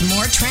 With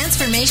more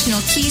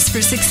transformational keys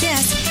for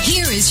success,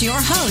 here is your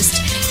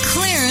host,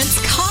 Clarence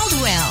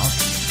Caldwell.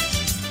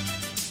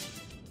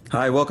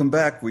 Hi, welcome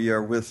back. We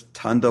are with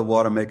Tunda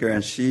Wannamaker,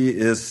 and she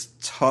is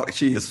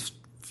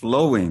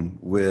flowing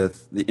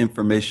with the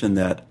information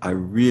that I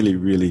really,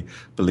 really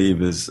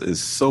believe is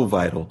so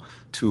vital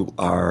to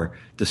our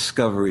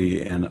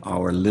discovery and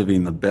our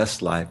living the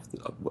best life,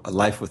 a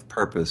life with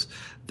purpose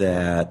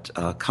that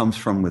comes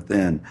from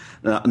within.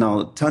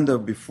 Now, Tunda,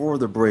 before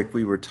the break,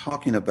 we were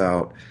talking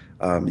about,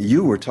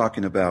 you were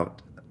talking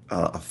about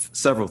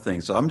several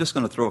things. So I'm just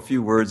going to throw a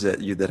few words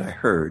at you that I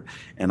heard,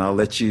 and I'll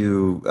let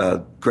you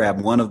grab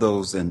one of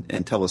those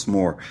and tell us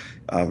more.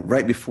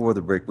 Right before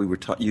the break,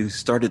 you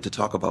started to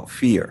talk about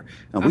fear.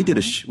 And we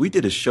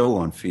did a show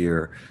on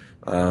fear.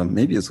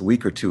 Maybe it was a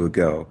week or two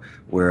ago,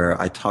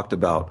 where I talked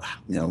about,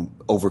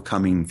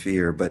 overcoming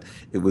fear, but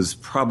it was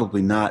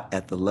probably not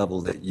at the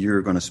level that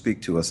you're going to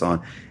speak to us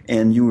on.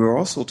 And you were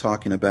also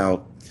talking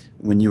about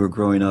when you were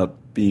growing up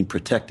being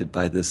protected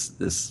by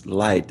this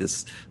light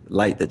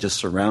that just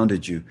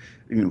surrounded you.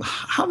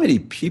 How many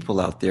people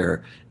out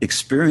there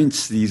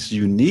experience these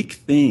unique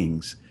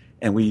things,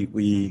 and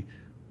we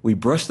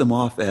brush them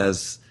off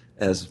as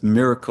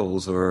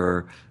miracles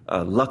or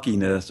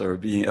luckiness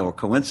or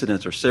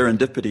coincidence or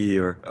serendipity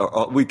or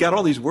we got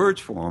all these words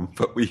for them,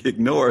 but we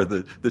ignore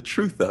the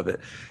truth of it.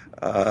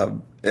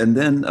 And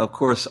then, of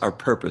course, our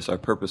purpose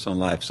on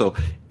life. So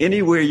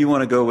anywhere you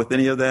want to go with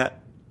any of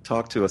that,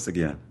 talk to us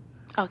again.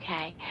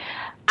 Okay.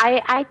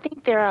 I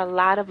think there are a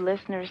lot of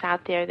listeners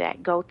out there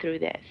that go through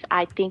this.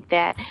 I think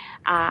that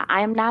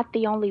I am not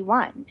the only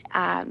one.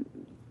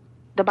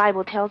 The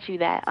Bible tells you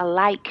that a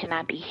light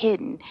cannot be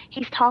hidden.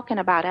 He's talking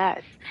about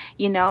us,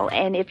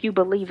 and if you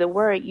believe the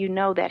word, you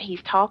know that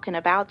he's talking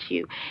about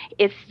you.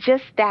 It's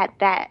just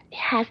that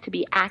has to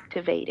be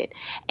activated.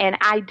 And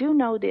I do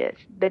know this,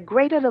 the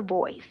greater the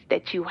voice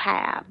that you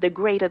have, the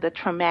greater the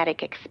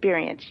traumatic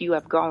experience you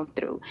have gone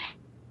through.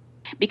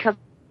 Because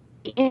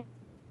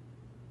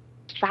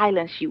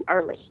silence you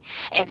early.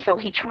 And so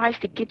he tries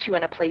to get you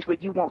in a place where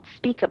you won't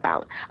speak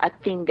about a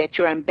thing that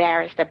you're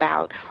embarrassed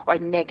about or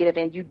negative,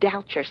 and you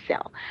doubt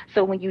yourself.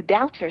 So when you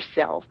doubt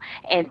yourself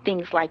and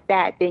things like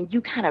that, then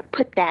you kind of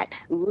put that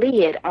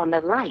lid on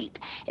the light.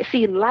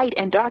 See, light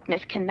and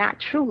darkness cannot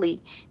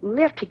truly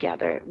live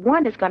together.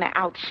 One is going to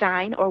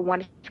outshine, or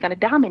one is going to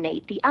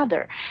dominate the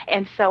other.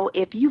 And so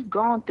if you've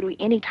gone through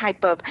any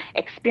type of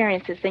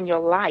experiences in your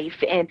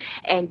life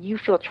and you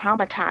feel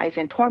traumatized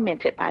and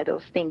tormented by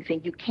those things,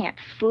 and you can't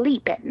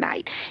sleep at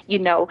night,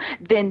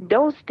 then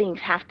those things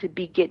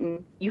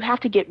you have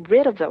to get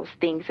rid of those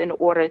things in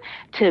order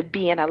to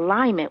be in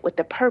alignment with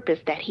the purpose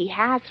that he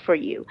has for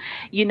you.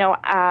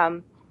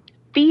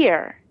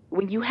 Fear,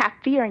 when you have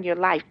fear in your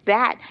life,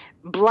 that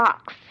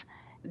blocks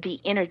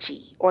the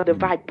energy or the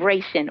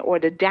vibration or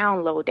the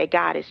download that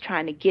God is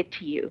trying to get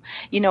to you.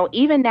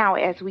 Even now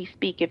as we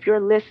speak, if your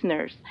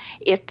listeners,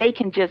 if they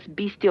can just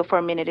be still for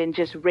a minute and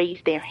just raise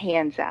their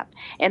hands up.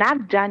 And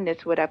I've done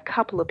this with a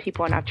couple of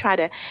people, and I've tried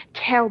to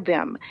tell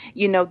them,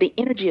 the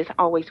energy is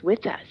always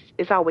with us.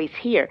 It's always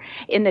here.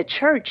 In the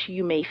church,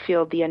 you may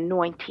feel the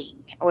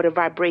anointing or the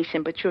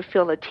vibration, but you'll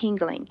feel a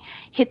tingling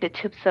hit the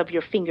tips of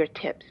your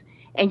fingertips.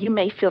 And you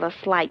may feel a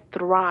slight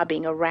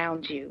throbbing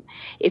around you.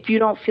 If you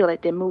don't feel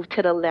it, then move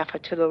to the left or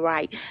to the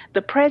right.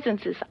 The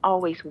presence is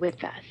always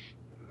with us.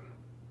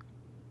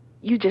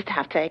 You just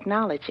have to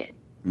acknowledge it.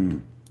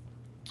 And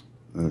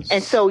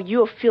so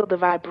you'll feel the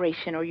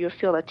vibration, or you'll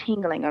feel a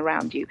tingling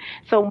around you.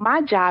 So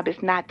my job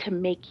is not to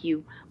make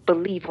you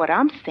believe what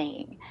I'm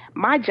saying.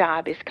 My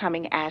job is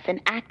coming as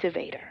an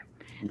activator,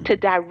 to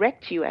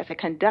direct you as a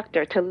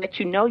conductor, to let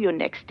you know your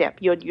next step,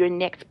 your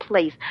next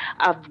place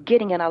of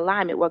getting in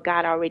alignment with what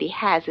God already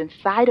has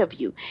inside of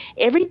you.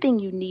 Everything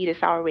you need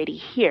is already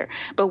here.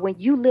 But when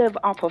you live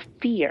off of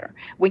fear,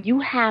 when you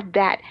have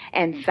that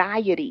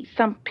anxiety,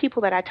 some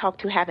people that I talk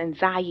to have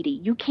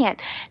anxiety, you can't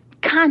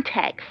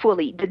contact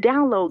fully. The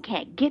download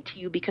can't get to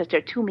you because there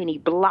are too many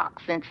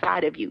blocks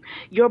inside of you.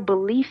 Your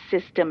belief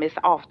system is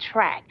off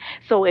track.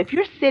 So if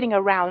you're sitting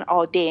around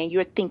all day and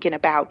you're thinking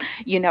about,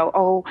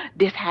 oh,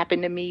 this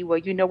happened to me, well,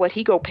 you know what,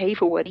 he go pay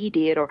for what he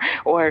did,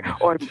 or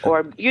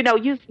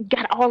you've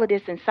got all of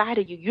this inside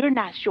of you, you're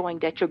not showing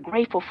that you're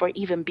grateful for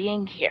even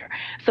being here.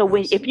 So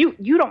if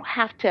you don't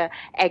have to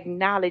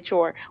acknowledge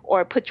or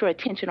put your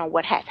attention on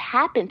what has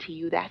happened to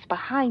you, that's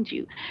behind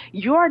you.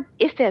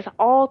 It says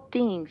all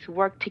things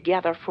work together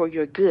together for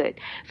your good.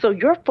 So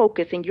your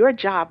focus and your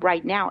job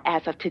right now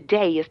as of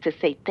today is to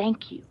say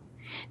thank you.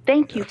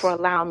 Thank you for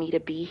allowing me to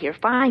be here.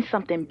 Find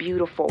something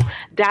beautiful.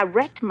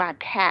 Direct my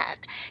path.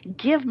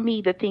 Give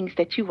me the things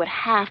that you would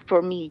have for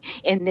me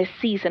in this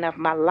season of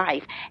my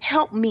life.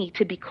 Help me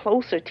to be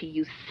closer to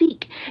you.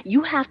 Seek.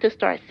 You have to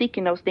start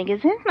seeking those things.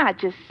 It's not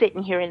just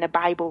sitting here in the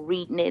Bible,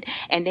 reading it,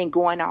 and then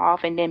going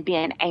off and then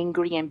being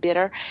angry and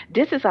bitter.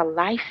 This is a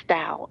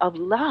lifestyle of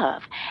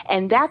love.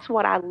 And that's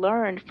what I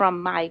learned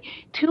from my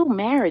 2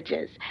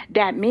 marriages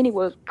that many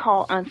would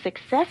call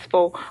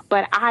unsuccessful,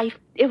 but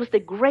it was the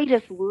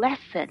greatest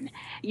lesson.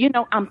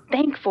 I'm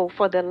thankful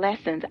for the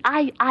lessons.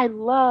 I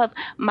love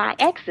my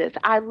exes.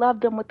 I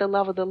love them with the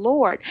love of the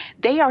Lord.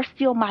 They are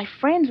still my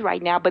friends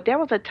right now, but there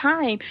was a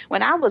time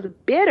when I was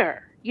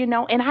bitter,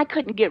 and I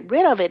couldn't get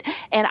rid of it.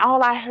 And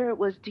all I heard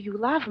was, do you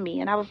love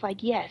me? And I was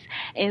like, yes.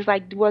 And it's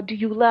like, well, do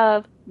you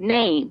love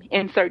name,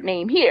 insert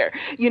name here?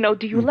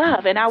 Do you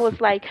love? And I was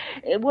like,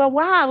 well,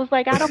 why? I was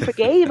like, I don't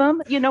forgave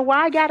him.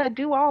 Why I got to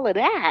do all of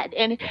that?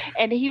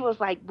 And he was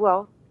like,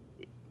 well,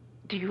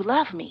 do you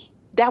love me?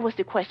 That was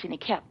the question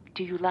it kept.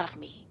 Do you love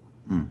me?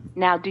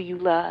 Now, do you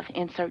love,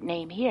 insert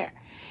name here?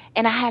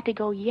 And I had to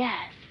go,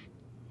 yes.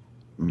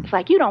 It's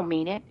like, you don't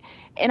mean it.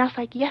 And I was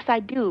like, yes, I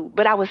do.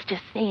 But I was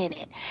just saying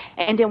it.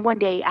 And then one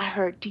day I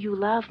heard, do you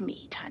love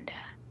me, Tunda?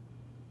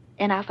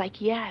 And I was like,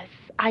 yes,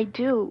 I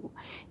do.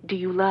 Do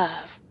you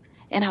love?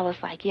 And I was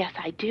like, yes,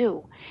 I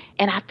do.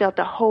 And I felt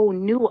a whole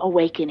new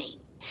awakening.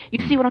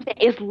 You see what I'm saying?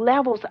 It's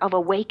levels of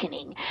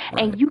awakening.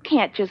 Right. And you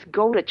can't just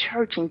go to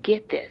church and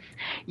get this.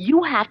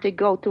 You have to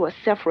go through a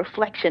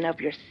self-reflection of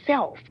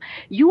yourself.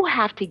 You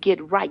have to get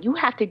right. You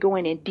have to go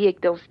in and dig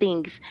those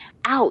things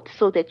out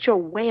so that your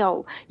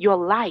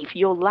life,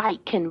 your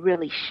light can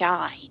really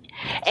shine.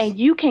 And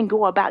you can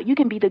go about, you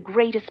can be the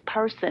greatest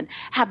person,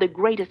 have the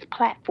greatest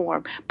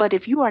platform. But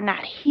if you are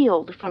not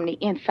healed from the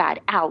inside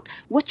out,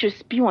 what you're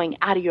spewing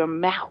out of your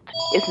mouth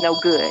is no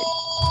good.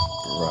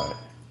 Right.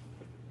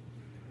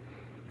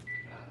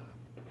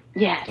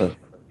 Yes.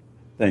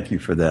 Thank you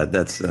for that.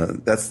 That's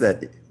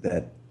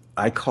that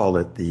I call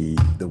it the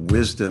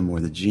wisdom or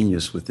the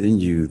genius within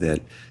you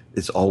that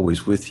is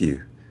always with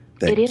you,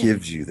 that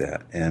gives you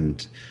that,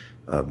 and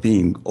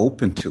being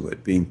open to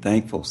it, being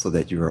thankful so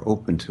that you are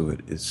open to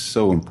it is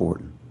so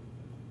important.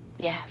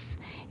 Yes.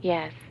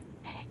 Yes.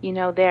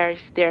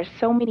 There's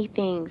so many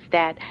things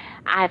that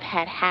I've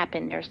had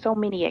happen. There's so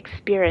many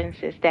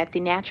experiences that the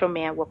natural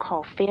man will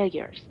call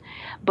failures.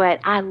 But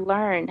I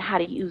learned how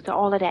to use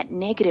all of that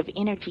negative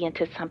energy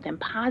into something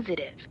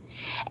positive.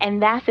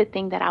 And that's the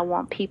thing that I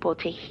want people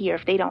to hear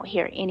if they don't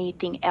hear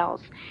anything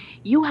else.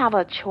 You have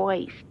a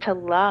choice to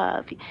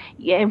love.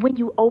 And when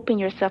you open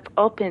your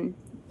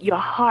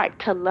heart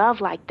to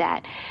love like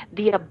that,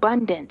 the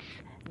abundance,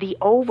 the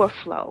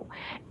overflow.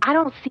 I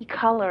don't see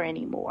color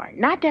anymore.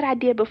 Not that I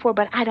did before,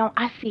 but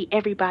I see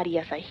everybody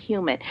as a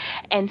human.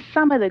 And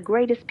some of the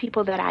greatest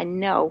people that I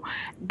know,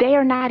 they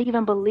are not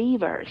even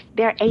believers.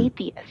 They're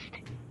atheists.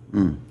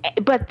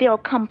 But they'll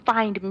come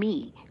find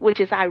me, which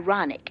is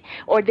ironic.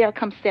 Or they'll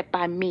come sit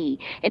by me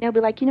and they'll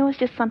be like, it's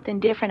just something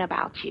different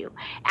about you.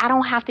 I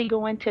don't have to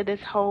go into this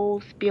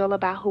whole spiel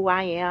about who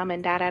I am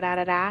and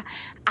da-da-da-da-da.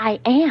 I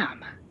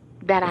am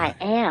that I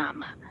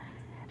am.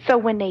 So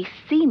when they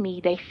see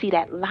me, they see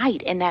that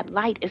light, and that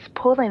light is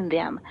pulling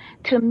them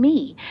to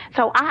me.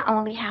 So I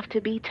only have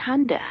to be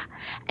Tunda,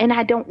 and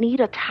I don't need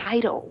a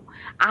title.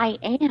 I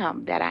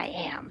am that I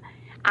am.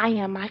 I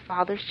am my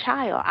Father's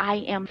child. I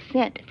am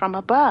sent from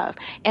above,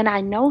 and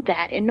I know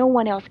that, and no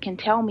one else can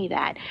tell me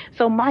that.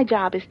 So my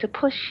job is to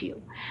push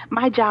you.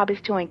 My job is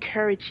to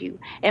encourage you,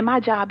 and my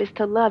job is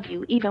to love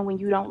you even when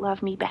you don't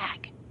love me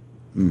back.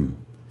 And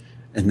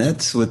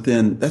that's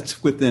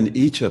within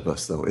each of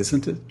us, though,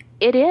 isn't it?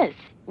 It is.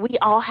 We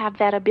all have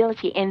that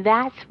ability, and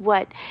that's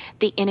what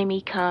the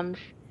enemy comes,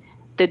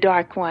 the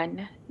dark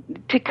one,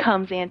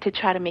 comes in to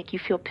try to make you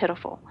feel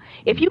pitiful.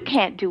 If you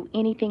can't do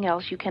anything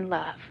else, you can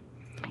love.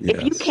 Yes.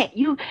 If you can't,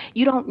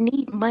 you don't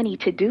need money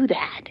to do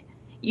that.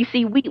 You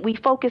see, we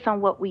focus on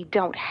what we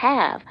don't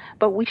have,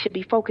 but we should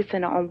be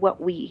focusing on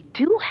what we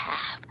do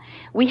have.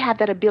 We have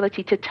that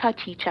ability to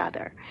touch each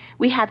other.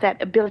 We have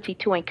that ability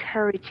to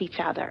encourage each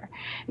other.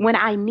 When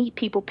I meet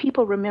people,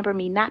 people remember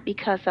me not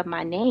because of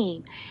my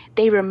name.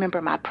 They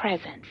remember my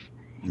presence.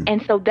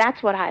 And so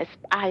that's what I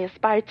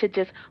aspire to,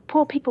 just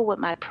pull people with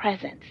my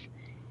presence.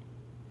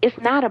 It's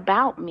not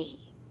about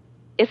me.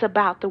 It's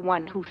about the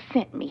one who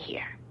sent me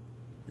here.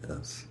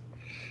 Yes.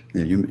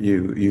 Yeah,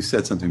 you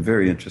said something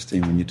very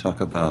interesting when you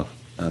talk about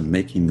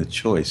making the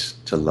choice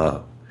to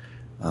love.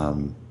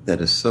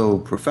 That is so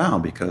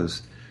profound,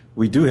 because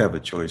we do have a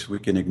choice. We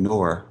can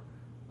ignore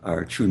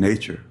our true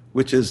nature,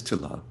 which is to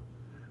love.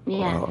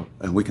 Yeah.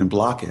 And we can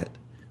block it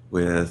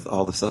with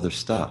all this other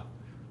stuff.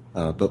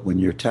 But when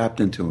you're tapped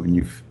into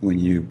it, when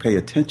you pay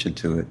attention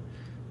to it,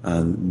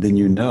 then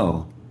you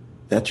know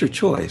that's your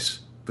choice.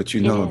 But you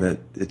know that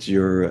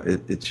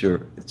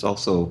it's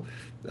also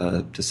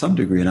to some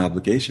degree an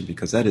obligation,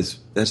 because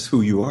that's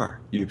who you are.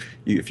 You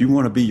if you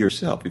want to be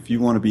yourself, if you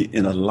want to be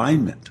in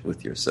alignment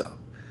with yourself.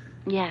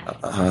 Yeah.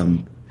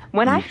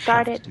 When I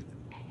started,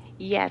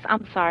 yes,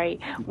 I'm sorry.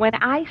 When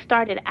I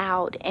started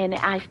out and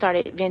I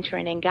started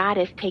venturing, and God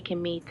has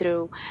taken me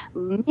through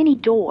many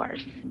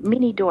doors,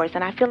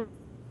 and I feel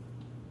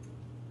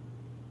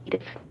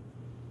like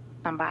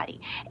somebody.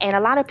 And a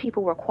lot of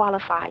people were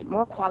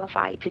more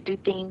qualified to do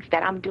things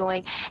that I'm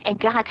doing. And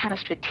God kind of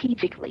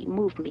strategically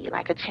moved me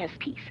like a chess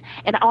piece.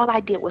 And all I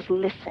did was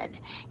listen.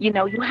 You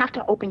know, you have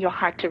to open your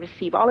heart to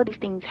receive. All of these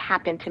things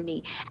happened to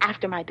me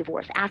after my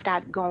divorce, after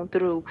I'd gone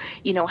through,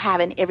 you know,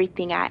 having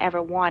everything I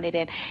ever wanted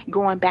and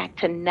going back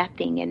to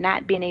nothing and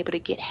not being able to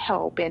get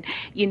help and,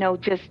 you know,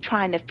 just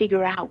trying to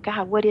figure out,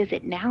 God, what is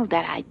it now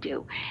that I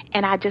do?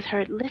 And I just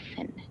heard,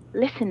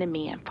 listen to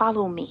me and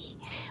follow me.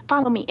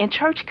 Follow me. And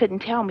church couldn't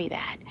tell me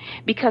that,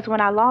 because when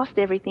I lost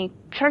everything,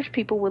 church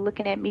people were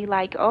looking at me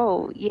like,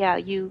 oh, yeah,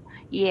 you're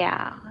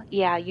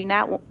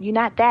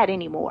not that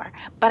anymore.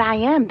 But I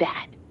am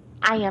that.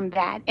 I am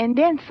that and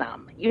then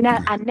some.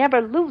 I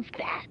never lose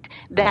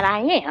that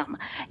I am,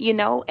 you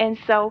know. And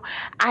so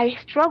I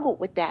struggled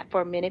with that for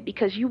a minute,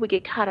 because you would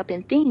get caught up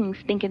in things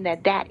thinking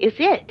that is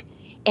it,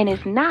 and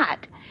it's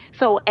not.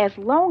 So as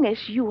long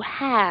as you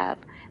have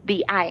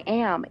the I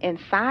am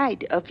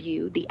inside of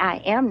you, the I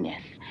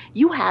amness,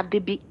 you have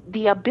the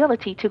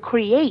ability to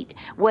create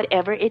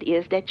whatever it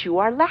is that you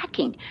are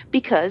lacking,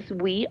 because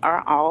we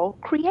are all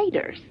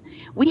creators.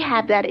 We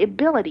have that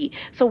ability.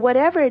 So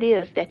whatever it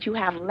is that you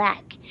have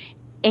lack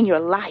in your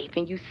life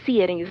and you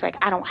see it and you're like,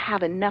 I don't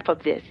have enough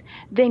of this,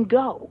 then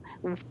go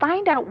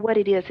find out what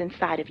it is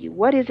inside of you.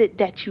 What is it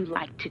that you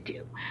like to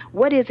do?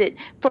 What is it?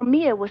 For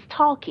me, it was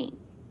talking.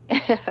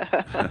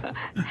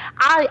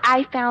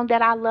 I found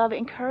that I love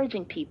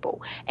encouraging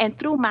people. And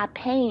through my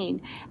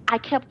pain, I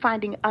kept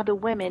finding other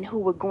women who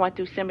were going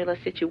through similar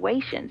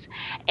situations.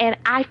 And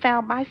I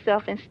found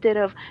myself, instead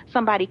of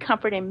somebody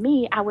comforting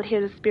me, I would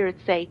hear the Spirit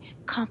say,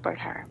 comfort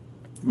her.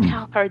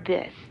 Tell her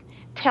this.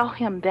 Tell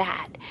him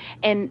that.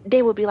 And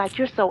they would be like,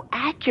 you're so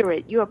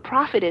accurate. You're a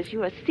prophetess.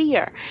 You're a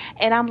seer.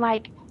 And I'm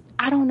like,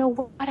 I don't know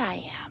what I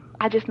am.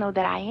 I just know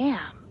that I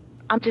am.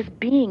 I'm just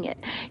being it.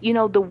 You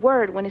know, the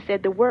word, when it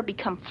said the word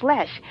become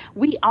flesh,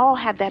 we all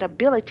have that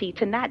ability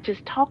to not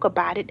just talk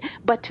about it,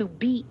 but to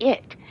be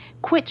it.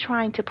 Quit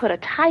trying to put a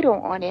title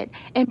on it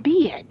and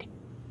be it.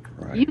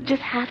 Right. You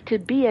just have to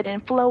be it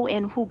and flow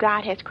in who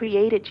God has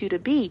created you to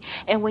be.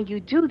 And when you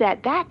do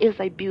that, that is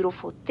a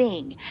beautiful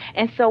thing.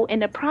 And so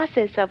in the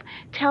process of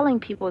telling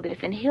people this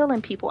and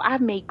healing people,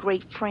 I've made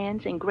great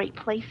friends in great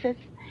places.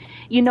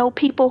 You know,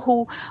 people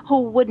who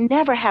would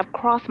never have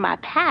crossed my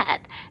path,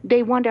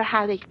 they wonder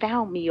how they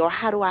found me or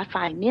how do I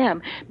find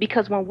them?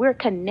 Because when we're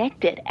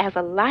connected as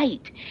a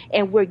light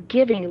and we're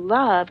giving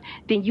love,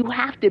 then you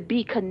have to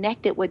be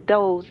connected with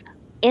those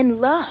in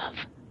love.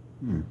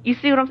 You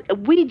see what I'm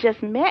saying? We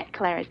just met,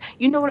 Clarence.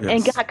 You know what?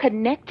 Yes. And God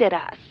connected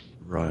us.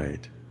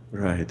 Right.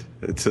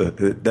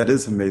 That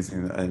is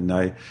amazing.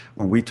 And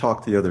when we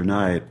talked the other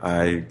night,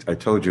 I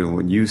told you,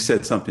 when you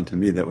said something to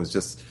me that was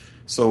just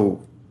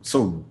so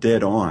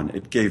dead on,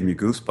 it gave me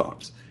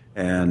goosebumps.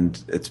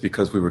 And it's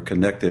because we were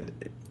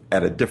connected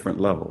at a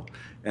different level.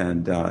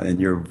 And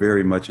you're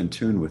very much in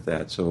tune with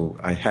that. So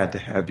I had to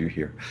have you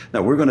here.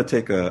 Now, we're going to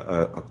take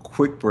a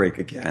quick break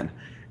again.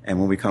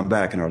 And when we come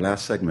back in our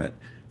last segment,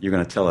 you're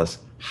going to tell us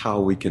how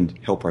we can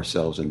help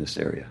ourselves in this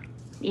area.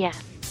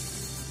 Yes.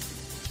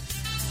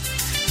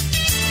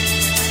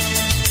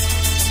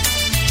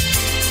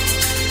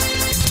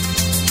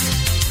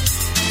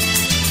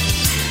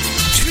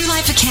 True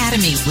Life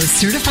Academy with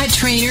certified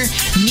trainer,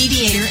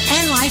 mediator,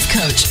 and life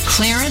coach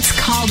Clarence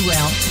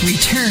Caldwell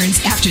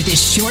returns after this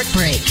short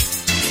break.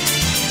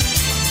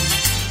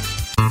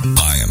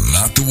 I am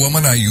not the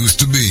woman I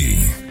used to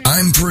be.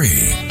 I'm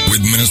free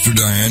with Minister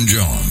Diane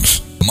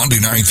Jones.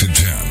 Monday nights at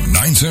 10,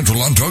 9 Central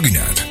on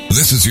TogiNet.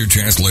 This is your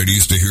chance,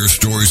 ladies, to hear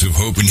stories of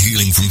hope and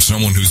healing from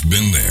someone who's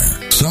been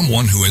there.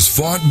 Someone who has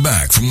fought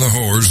back from the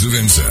horrors of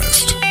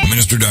incest.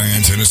 Minister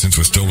Diane's innocence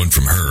was stolen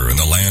from her in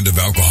the land of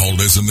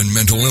alcoholism and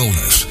mental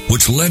illness,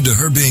 which led to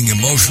her being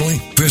emotionally,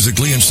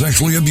 physically, and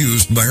sexually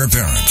abused by her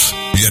parents.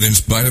 Yet in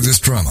spite of this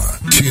trauma,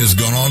 she has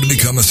gone on to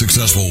become a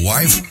successful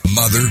wife,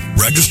 mother,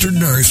 registered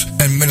nurse,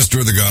 and minister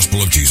of the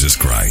gospel of Jesus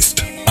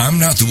Christ. I'm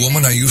not the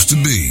woman I used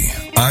to be.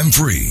 I'm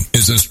Free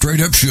is a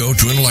straight-up show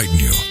to enlighten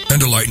you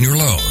and to lighten your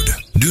load.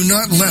 Do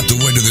not let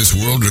the weight of this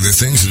world or the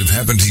things that have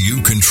happened to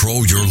you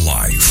control your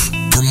life.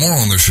 For more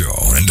on the show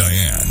and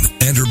Diane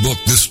and her book,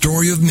 The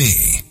Story of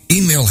Me,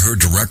 email her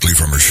directly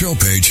from her show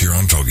page here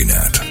on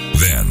TogiNet.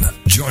 Then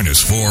join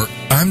us for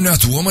I'm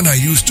Not the Woman I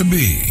Used to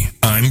Be.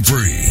 I'm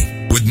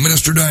Free with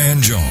Minister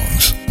Diane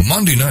Jones.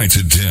 Monday nights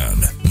at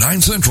 10,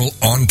 9 Central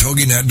on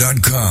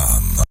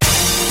TogiNet.com.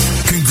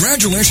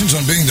 Congratulations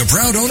on being the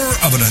proud owner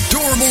of an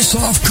adorable,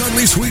 soft,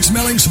 cuddly,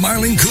 sweet-smelling,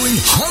 smiling, cooing,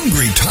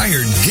 hungry,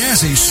 tired,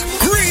 gassy,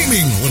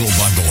 screaming little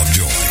bundle of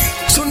joy.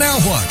 So now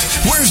what?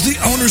 Where's the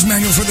owner's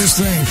manual for this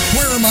thing?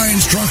 Where are my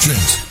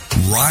instructions?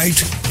 Right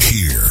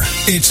here.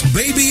 It's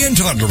baby and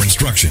toddler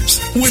instructions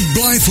with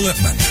Blythe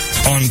Lipman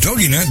on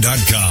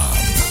TogiNet.com.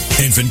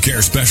 Infant care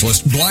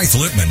specialist Blythe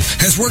Lipman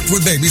has worked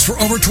with babies for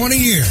over 20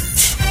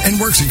 years. and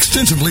works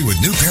extensively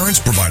with new parents,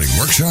 providing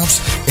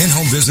workshops,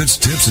 in-home visits,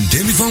 tips, and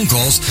daily phone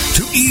calls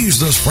to ease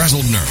those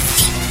frazzled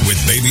nerves.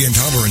 With baby and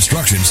toddler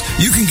instructions,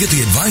 you can get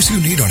the advice you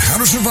need on how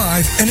to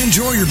survive and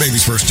enjoy your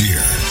baby's first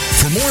year.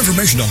 For more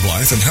information on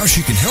Blythe and how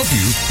she can help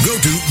you, go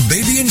to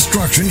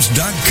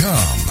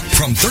babyinstructions.com.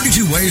 From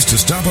 32 ways to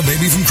stop a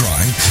baby from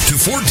crying to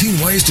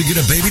 14 ways to get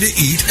a baby to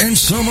eat and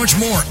so much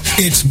more.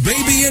 It's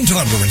Baby and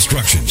Toddler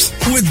Instructions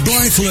with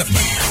Blythe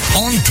Lipman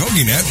on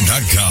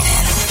TogiNet.com.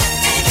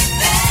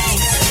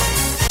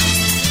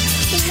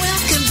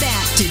 Welcome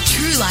back to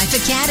True Life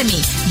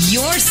Academy,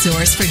 your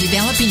source for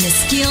developing the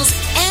skills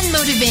and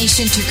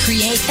motivation to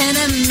create an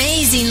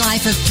amazing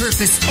life of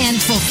purpose and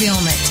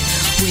fulfillment.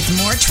 With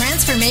more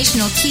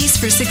transformational keys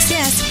for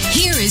success,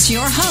 here is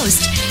your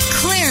host,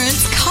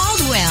 Clarence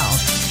Caldwell.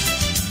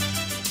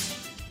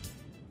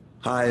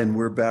 Hi, and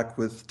we're back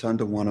with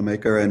Tunda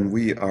Wannamaker, and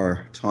we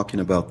are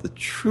talking about the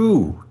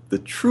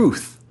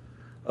truth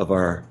of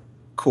our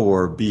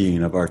core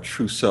being, of our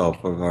true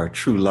self, of our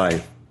true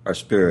life, our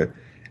spirit.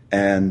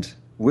 And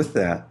with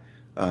that,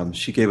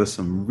 she gave us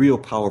some real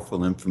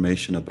powerful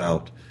information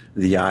about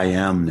the I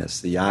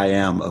amness, the I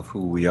am of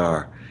who we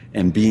are,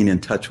 and being in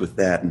touch with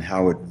that and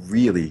how it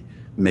really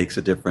makes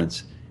a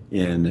difference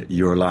in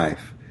your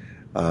life.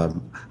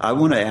 I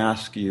want to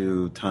ask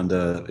you,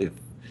 Tunda,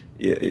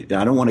 I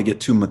don't want to get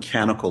too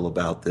mechanical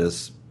about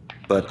this,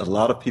 but a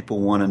lot of people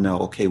want to know,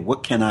 okay,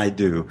 what can I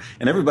do?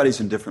 And everybody's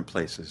in different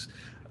places.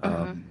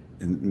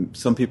 And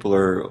some people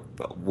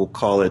we'll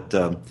call it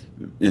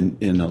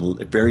in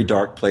a very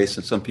dark place,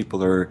 and some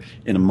people are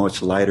in a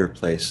much lighter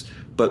place.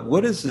 But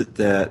what is it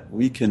that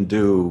we can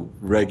do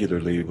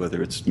regularly,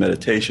 whether it's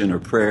meditation or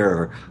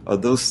prayer, or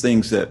those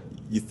things that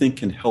you think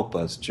can help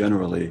us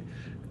generally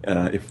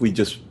if we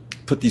just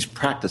put these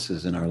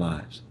practices in our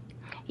lives?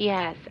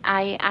 Yes,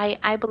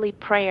 I believe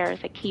prayer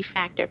is a key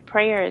factor.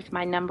 Prayer is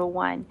my number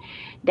one,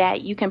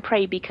 that you can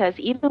pray, because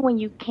even when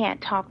you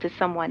can't talk to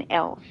someone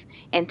else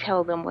and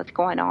tell them what's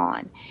going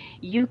on,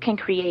 you can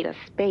create a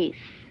space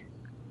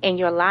in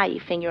your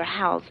life, in your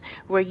house,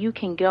 where you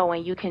can go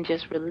and you can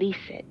just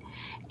release it.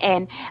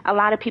 And a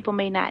lot of people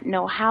may not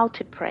know how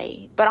to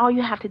pray, but all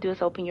you have to do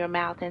is open your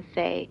mouth and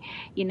say,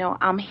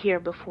 I'm here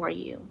before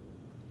you.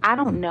 I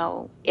don't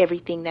know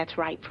everything that's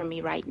right for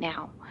me right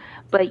now,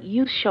 but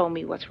you show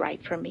me what's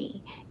right for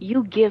me.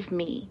 You give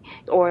me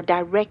or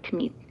direct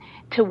me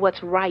to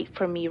what's right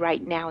for me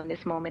right now in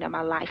this moment of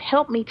my life.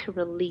 Help me to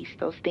release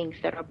those things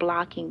that are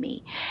blocking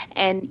me.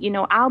 And,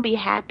 I'll be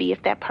happy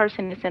if that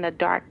person is in a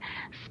dark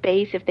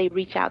space, if they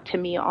reach out to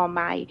me on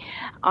my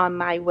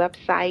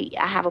website.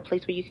 I have a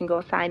place where you can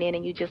go sign in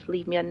and you just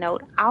leave me a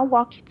note. I'll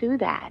walk you through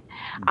that.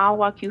 I'll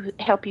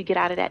help you get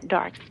out of that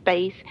dark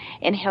space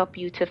and help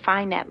you to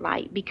find that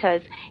light,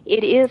 because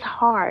it is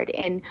hard.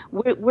 And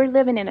we're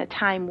living in a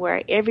time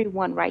where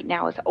everyone right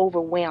now is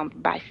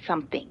overwhelmed by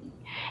something.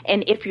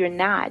 And if you're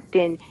not,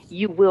 then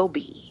you will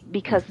be,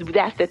 because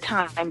that's the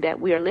time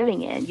that we are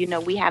living in.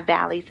 We have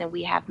valleys and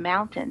we have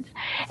mountains.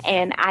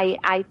 And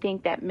I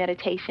think that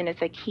meditation is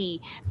a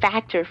key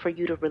factor for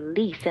you to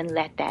release and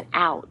let that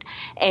out.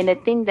 And the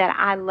thing that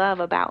I love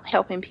about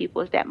helping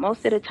people is that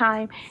most of the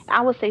time,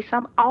 I would say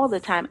all the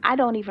time, I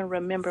don't even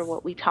remember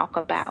what we talk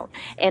about.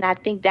 And I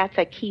think that's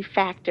a key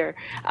factor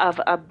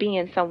of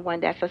being someone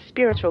that's a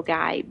spiritual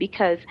guide,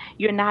 because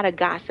you're not a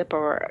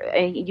gossiper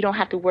and you don't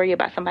have to worry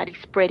about somebody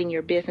spreading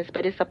your business,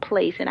 but it's a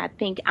place. And I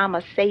think I'm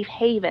a safe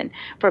haven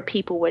for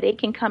people where they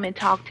can come and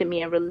talk to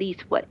me and release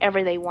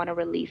whatever they want to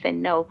release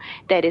and know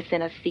that it's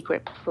in a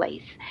secret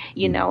place,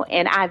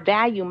 and I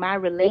value my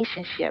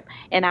relationship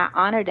and I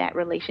honor that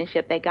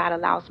relationship that God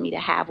allows me to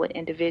have with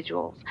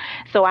individuals.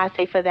 So I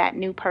say, for that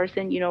new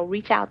person,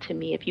 reach out to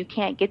me. If you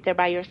can't get there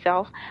by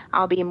yourself,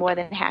 I'll be more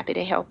than happy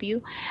to help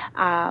you.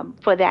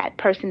 For that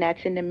person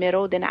that's in the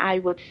middle, then I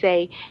would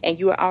say, and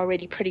you are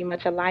already pretty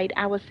much a light,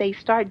 I would say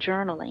start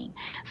journaling.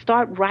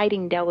 Start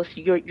writing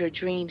your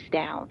dreams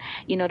down.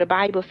 The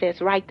Bible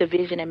says write the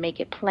vision and make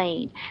it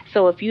plain.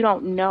 So if you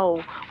don't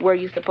know where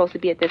you're supposed to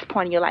be at this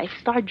point in your life,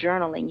 start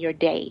journaling your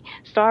day.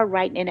 Start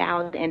writing it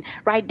out and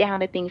write down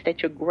the things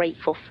that you're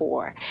grateful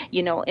for,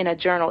 in a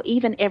journal.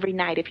 Even every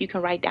night, if you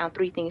can write down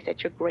 3 things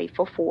that you're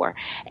grateful for,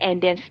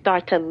 and then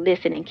start to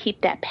listen and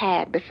keep that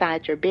pad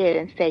beside your bed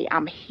and say,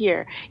 I'm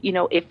here.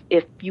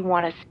 If you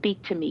want to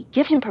speak to me,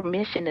 give him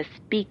permission to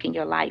speak in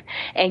your life.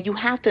 And you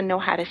have to know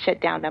how to shut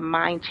down the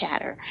mind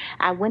chatter.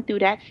 I went through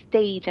that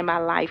stage in my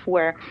life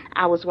where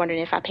I was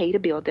wondering, if I paid a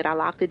bill, did I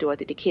lock the door?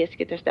 Did the kids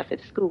get their stuff at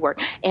the schoolwork?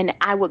 And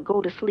I would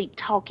go to sleep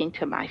talking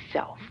to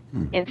myself.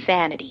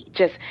 Insanity,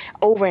 just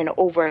over and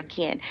over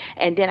again.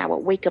 And then I would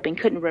wake up and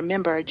couldn't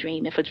remember a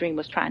dream if a dream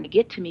was trying to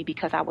get to me,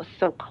 because I was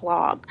so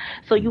clogged.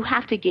 So you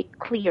have to get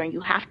clear and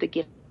you have to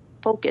get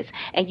focus,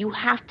 and you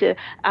have to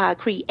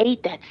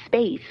create that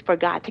space for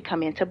God to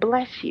come in to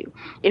bless you.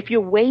 If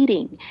you're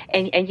waiting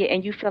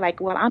and you feel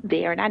like, well, I'm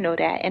there and I know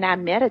that, and I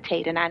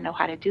meditate and I know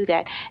how to do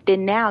that,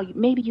 then now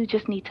maybe you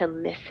just need to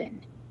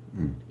listen.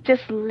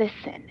 Just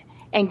listen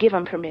and give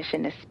him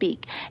permission to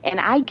speak. And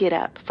I get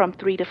up from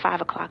 3 to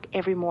 5 o'clock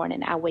every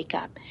morning. I wake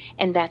up,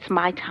 and that's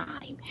my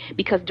time,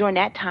 because during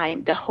that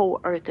time, the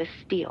whole earth is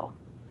still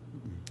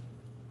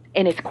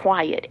and it's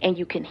quiet and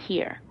you can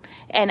hear.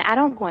 And I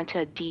don't go into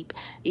a deep,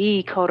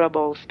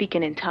 korobo,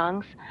 speaking in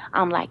tongues.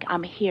 I'm like,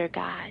 I'm here,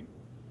 God.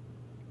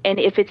 And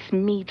if it's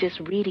me just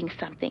reading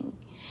something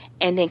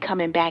and then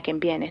coming back and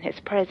being in his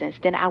presence,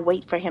 then I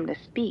wait for him to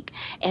speak,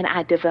 and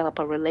I develop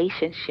a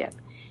relationship,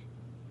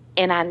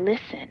 and I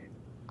listen,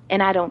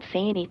 and I don't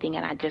say anything,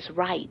 and I just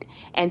write.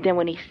 And then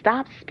when he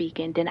stops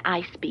speaking, then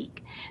I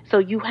speak. So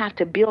you have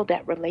to build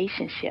that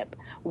relationship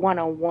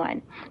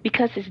one-on-one,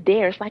 because it's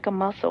there. It's like a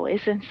muscle.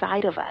 It's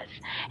inside of us.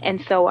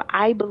 And so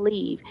I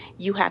believe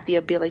you have the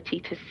ability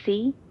to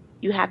see,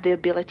 you have the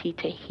ability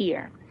to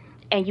hear,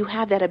 and you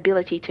have that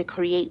ability to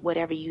create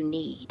whatever you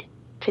need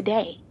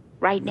today,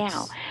 right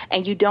now.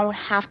 And you don't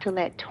have to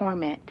let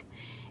torment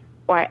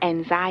or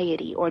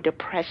anxiety or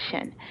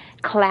depression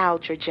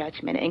cloud your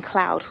judgment and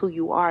cloud who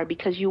you are,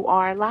 because you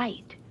are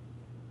light.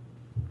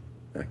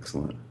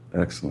 Excellent.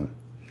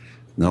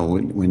 Now,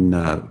 when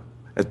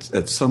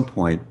at some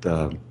point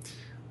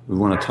we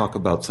want to talk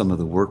about some of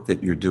the work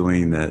that you're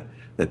doing,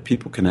 that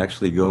people can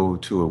actually go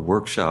to a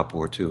workshop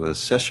or to a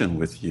session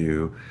with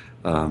you.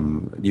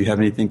 Do you have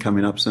anything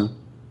coming up soon?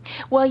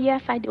 Well,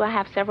 yes, I do. I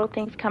have several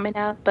things coming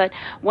up, but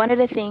one of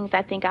the things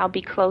I think I'll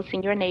be close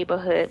in your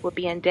neighborhood will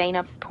be in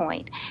Dana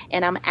Point,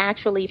 and I'm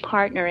actually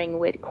partnering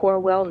with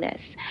Core Wellness,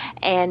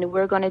 and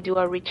we're going to do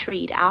a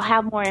retreat. I'll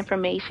have more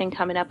information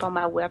coming up on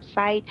my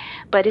website,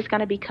 but it's going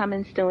to be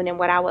coming soon, and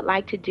what I would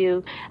like to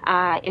do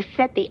is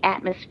set the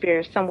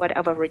atmosphere somewhat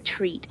of a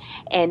retreat,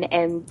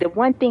 and the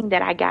one thing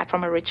that I got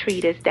from a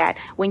retreat is that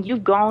when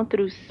you've gone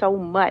through so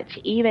much,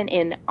 even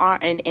in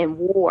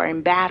war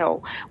and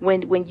battle,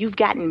 when you've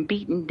gotten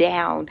beaten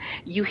down,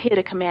 you hear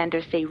the commander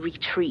say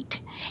retreat,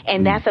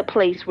 and that's a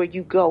place where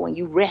you go and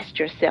you rest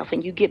yourself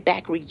and you get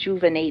back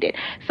rejuvenated.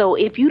 So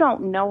if you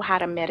don't know how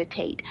to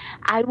meditate,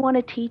 I want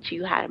to teach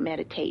you how to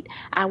meditate.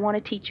 I want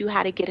to teach you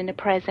how to get in the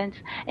presence,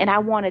 and I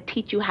want to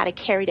teach you how to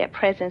carry that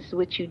presence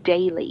with you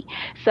daily.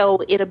 So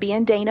it'll be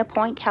in Dana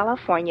Point,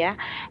 California,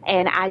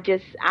 and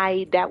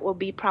that will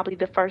be probably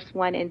the first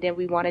one, and then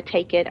we want to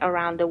take it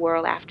around the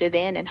world after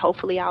then, and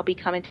hopefully I'll be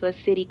coming to a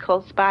city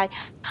close by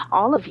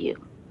all of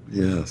you.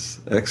 Yes,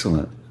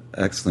 excellent.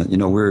 You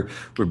know, we're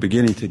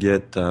beginning to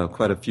get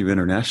quite a few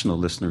international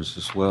listeners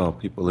as well.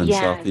 People in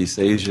Southeast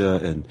Asia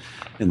and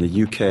in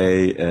the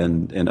UK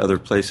and other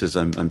places.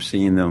 I'm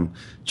seeing them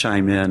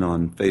chime in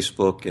on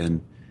Facebook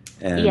and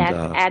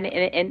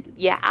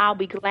I'll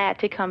be glad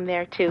to come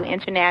there too.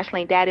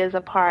 Internationally, that is a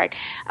part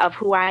of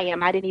who I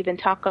am. I didn't even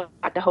talk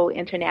about the whole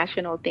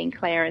international thing,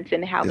 Clarence,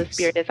 and how the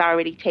Spirit has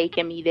already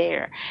taken me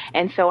there.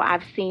 And so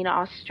I've seen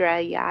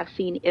Australia, I've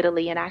seen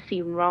Italy, and I've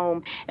seen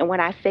Rome. And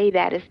when I say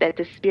that, is that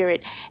the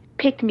Spirit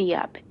picked me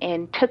up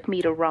and took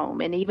me to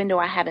Rome. And even though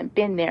I haven't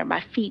been there,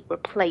 my feet were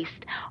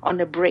placed on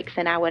the bricks,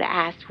 and I would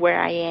ask where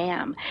I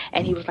am.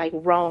 And he was like,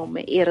 Rome,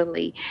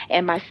 Italy.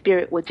 And my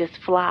spirit would just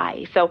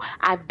fly. So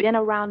I've been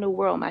around the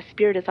world. My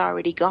spirit is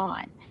already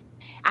gone.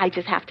 I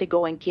just have to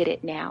go and get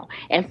it now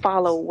and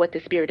follow what the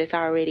Spirit has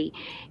already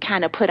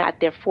kind of put out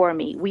there for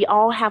me. We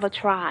all have a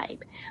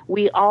tribe.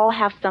 We all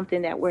have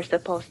something that we're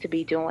supposed to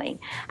be doing.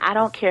 I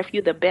don't care if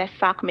you're the best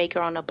sock maker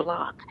on the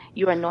block.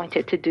 You're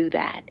anointed to do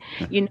that.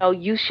 You know,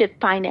 you should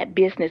find that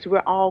business. We're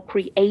all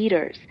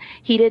creators.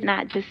 He did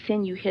not just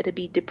send you here to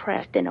be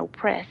depressed and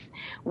oppressed.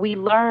 We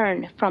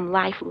learn from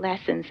life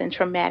lessons and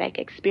traumatic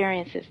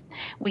experiences.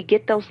 We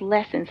get those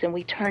lessons and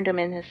we turn them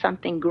into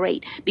something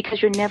great,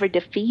 because you're never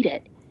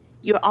defeated.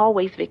 You're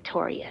always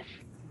victorious.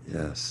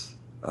 Yes,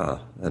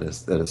 that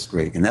is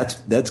great, and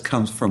that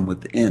comes from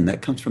within.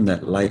 That comes from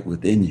that light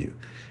within you.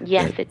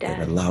 Yes, it does.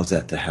 That allows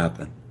that to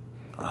happen.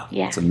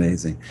 Yes, it's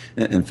amazing.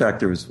 In fact,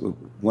 there was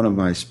one of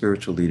my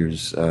spiritual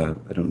leaders. I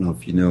don't know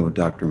if you know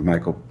Dr.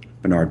 Michael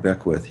Bernard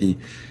Beckwith. He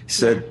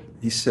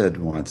said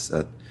once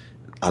that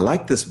I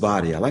like this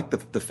body. I like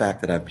the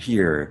fact that I'm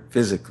here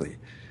physically,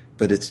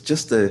 but it's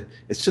just a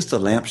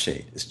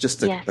lampshade. It's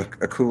just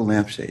a cool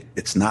lampshade.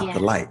 It's not the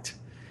light.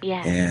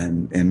 Yeah.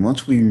 And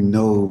once we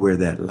know where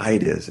that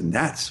light is, and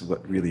that's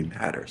what really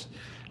matters.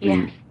 I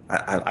mean,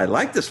 I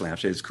like this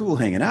lampshade. It's cool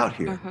hanging out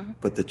here,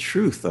 but the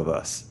truth of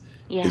us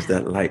is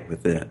that light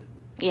within.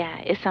 Yeah,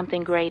 it's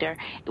something greater.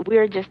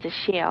 We're just a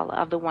shell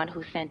of the one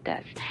who sent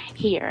us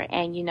here.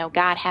 And, you know,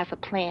 God has a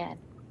plan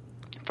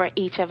for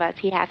each of us.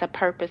 He has a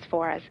purpose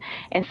for us.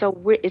 And so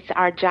it's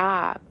our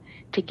job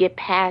to get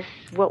past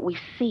what we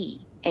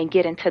see and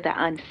get into the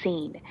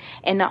unseen.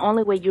 And the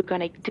only way you're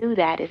going to do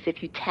that is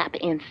if you tap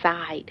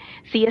inside.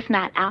 See, it's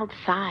not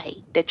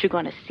outside that you're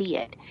going to see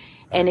it.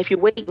 And if you're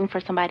waiting for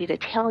somebody to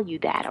tell you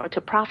that or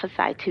to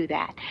prophesy to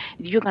that,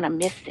 you're going to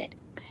miss it.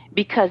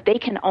 Because they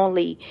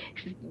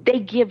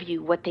give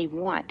you what they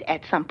want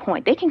at some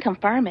point. They can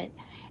confirm it.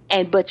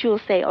 But you'll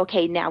say,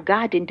 okay, now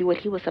God didn't do what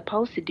he was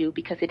supposed to do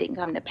because it didn't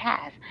come to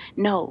pass.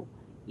 No,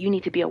 You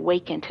need to be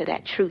awakened to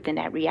that truth and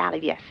that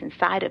reality that's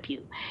inside of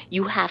you.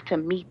 You have to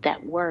meet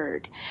that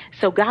word.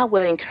 So God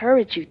will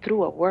encourage you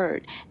through a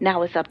word.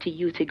 Now it's up to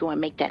you to go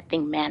and make that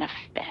thing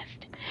manifest.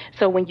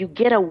 So when you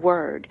get a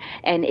word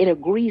and it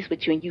agrees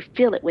with you and you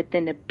feel it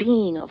within the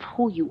being of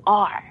who you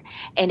are,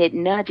 and it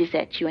nudges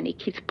at you and it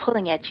keeps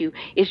pulling at you,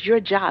 it's your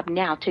job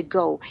now to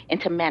go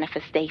into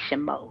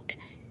manifestation mode.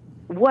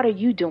 What are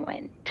you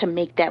doing to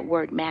make that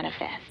word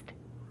manifest?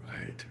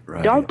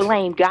 Right. Don't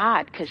blame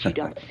God because you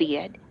don't see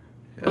it.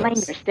 Yes. Blame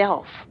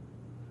yourself.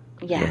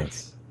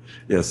 Yes.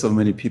 Yeah, so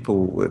many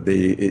people,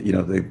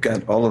 they've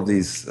got all of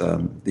these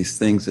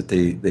things that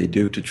they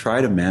do to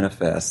try to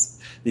manifest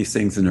these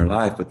things in their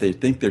life, but they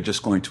think they're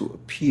just going to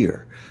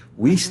appear.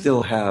 We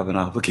still have an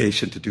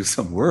obligation to do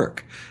some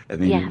work. I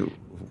mean,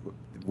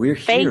 we're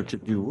here to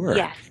do work.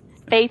 Yes.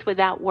 Faith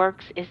without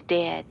works is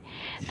dead.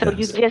 So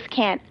you just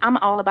can't. I'm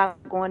all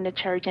about going to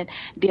church and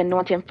the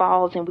anointing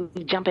falls and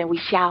we jump and we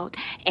shout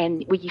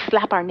and we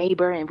slap our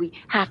neighbor and we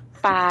high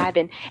five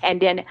and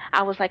then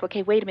I was like,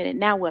 okay, wait a minute.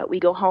 Now what? We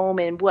go home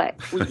and what?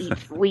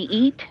 We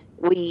eat.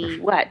 We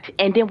what?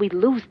 And then we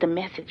lose the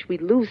message. We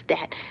lose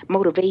that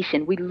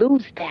motivation. We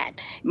lose that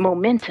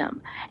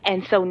momentum.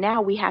 And so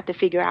now we have to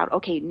figure out,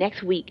 okay,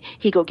 next week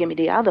he go give me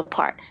the other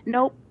part.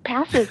 Nope,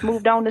 pastor's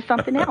moved on to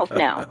something else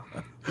now.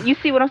 You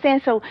see what I'm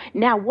saying? So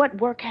now what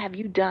work have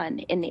you done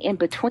in the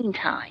in-between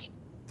time?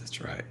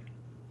 That's right.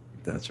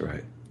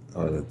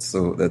 Oh,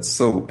 that's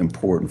so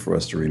important for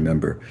us to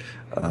remember.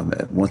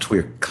 Once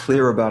we're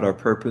clear about our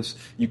purpose,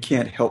 you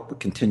can't help but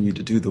continue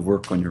to do the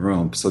work on your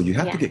own. So you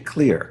have to get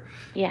clear.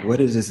 Yeah.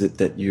 What is it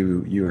that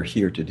you are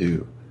here to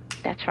do?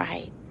 That's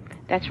right.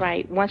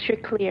 Once you're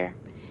clear,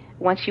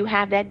 once you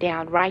have that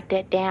down, write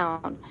that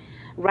down.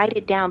 Write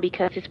it down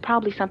because it's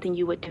probably something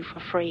you would do for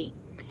free.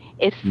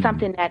 It's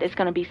something that is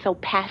going to be so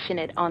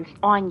passionate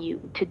on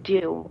you to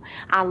do.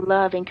 I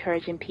love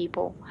encouraging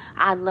people.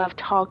 I love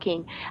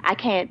talking. I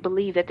can't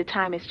believe that the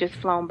time has just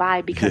flown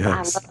by because I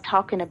love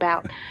talking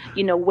about,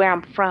 where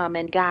I'm from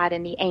and God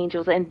and the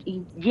angels.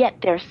 And yet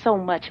there's so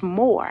much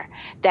more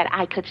that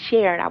I could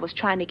share. And I was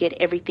trying to get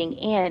everything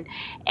in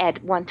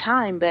at one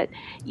time. But,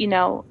 you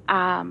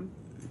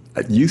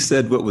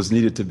said what was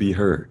needed to be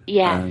heard.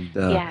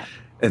 Yes.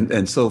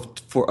 And so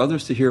for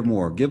others to hear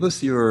more, give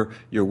us your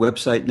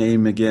website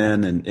name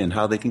again and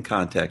how they can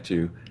contact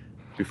you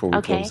before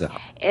we close out.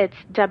 It's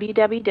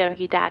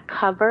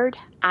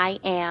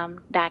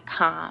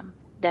www.coveredIam.com.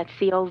 That's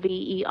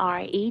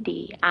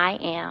COVERED,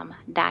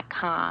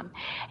 IAM.com.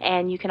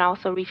 And you can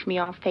also reach me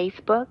on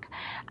Facebook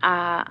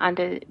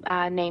under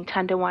name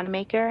Tunda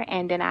Wannamaker,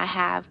 and then I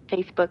have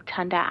Facebook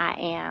Tunda I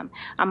Am.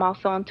 I'm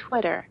also on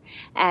Twitter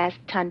as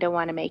Tunda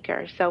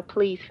Wannamaker. So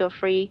please feel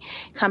free,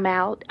 come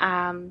out.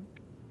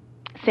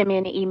 Send me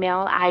an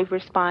email. I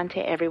respond to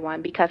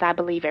everyone because I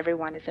believe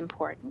everyone is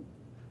important.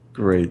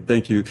 Great.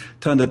 Thank you.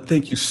 Tunda,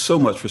 thank you so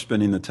much for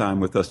spending the time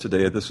with us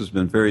today. This has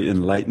been very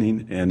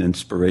enlightening and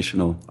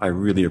inspirational. I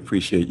really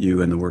appreciate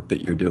you and the work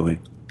that you're doing.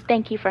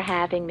 Thank you for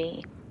having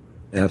me.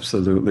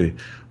 Absolutely.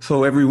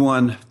 So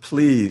everyone,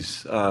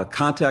 please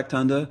contact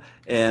Tunda.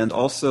 And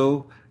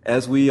also,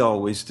 as we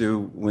always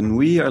do, when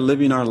we are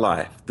living our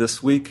life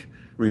this week,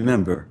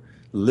 remember,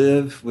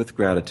 live with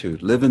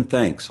gratitude. Live in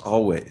thanks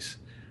always.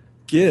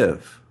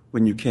 Give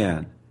when you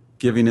can.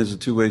 Giving is a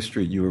two-way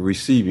street. You are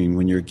receiving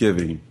when you're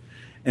giving.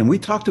 And we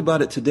talked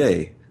about it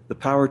today, the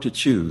power to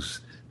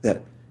choose,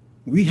 that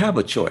we have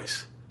a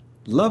choice.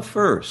 Love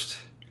first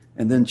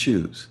and then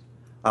choose.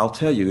 I'll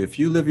tell you, if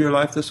you live your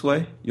life this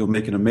way, you'll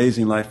make an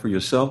amazing life for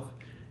yourself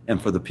and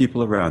for the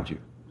people around you.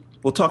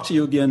 We'll talk to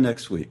you again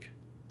next week.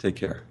 Take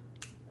care.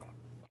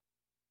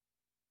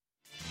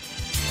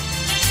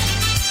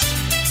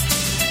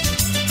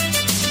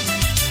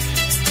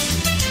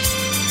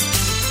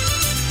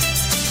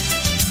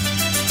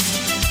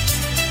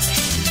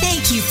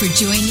 Thank you for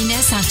joining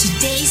us on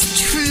today's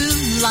True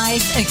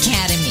Life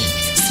Academy.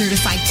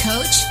 Certified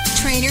coach,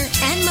 trainer,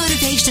 and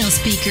motivational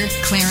speaker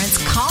Clarence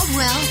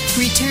Caldwell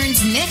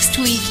returns next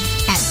week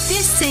at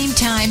this same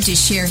time to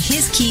share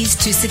his keys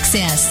to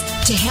success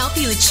to help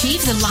you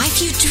achieve the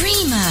life you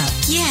dream of.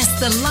 Yes,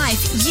 the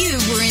life you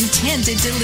were intended to live.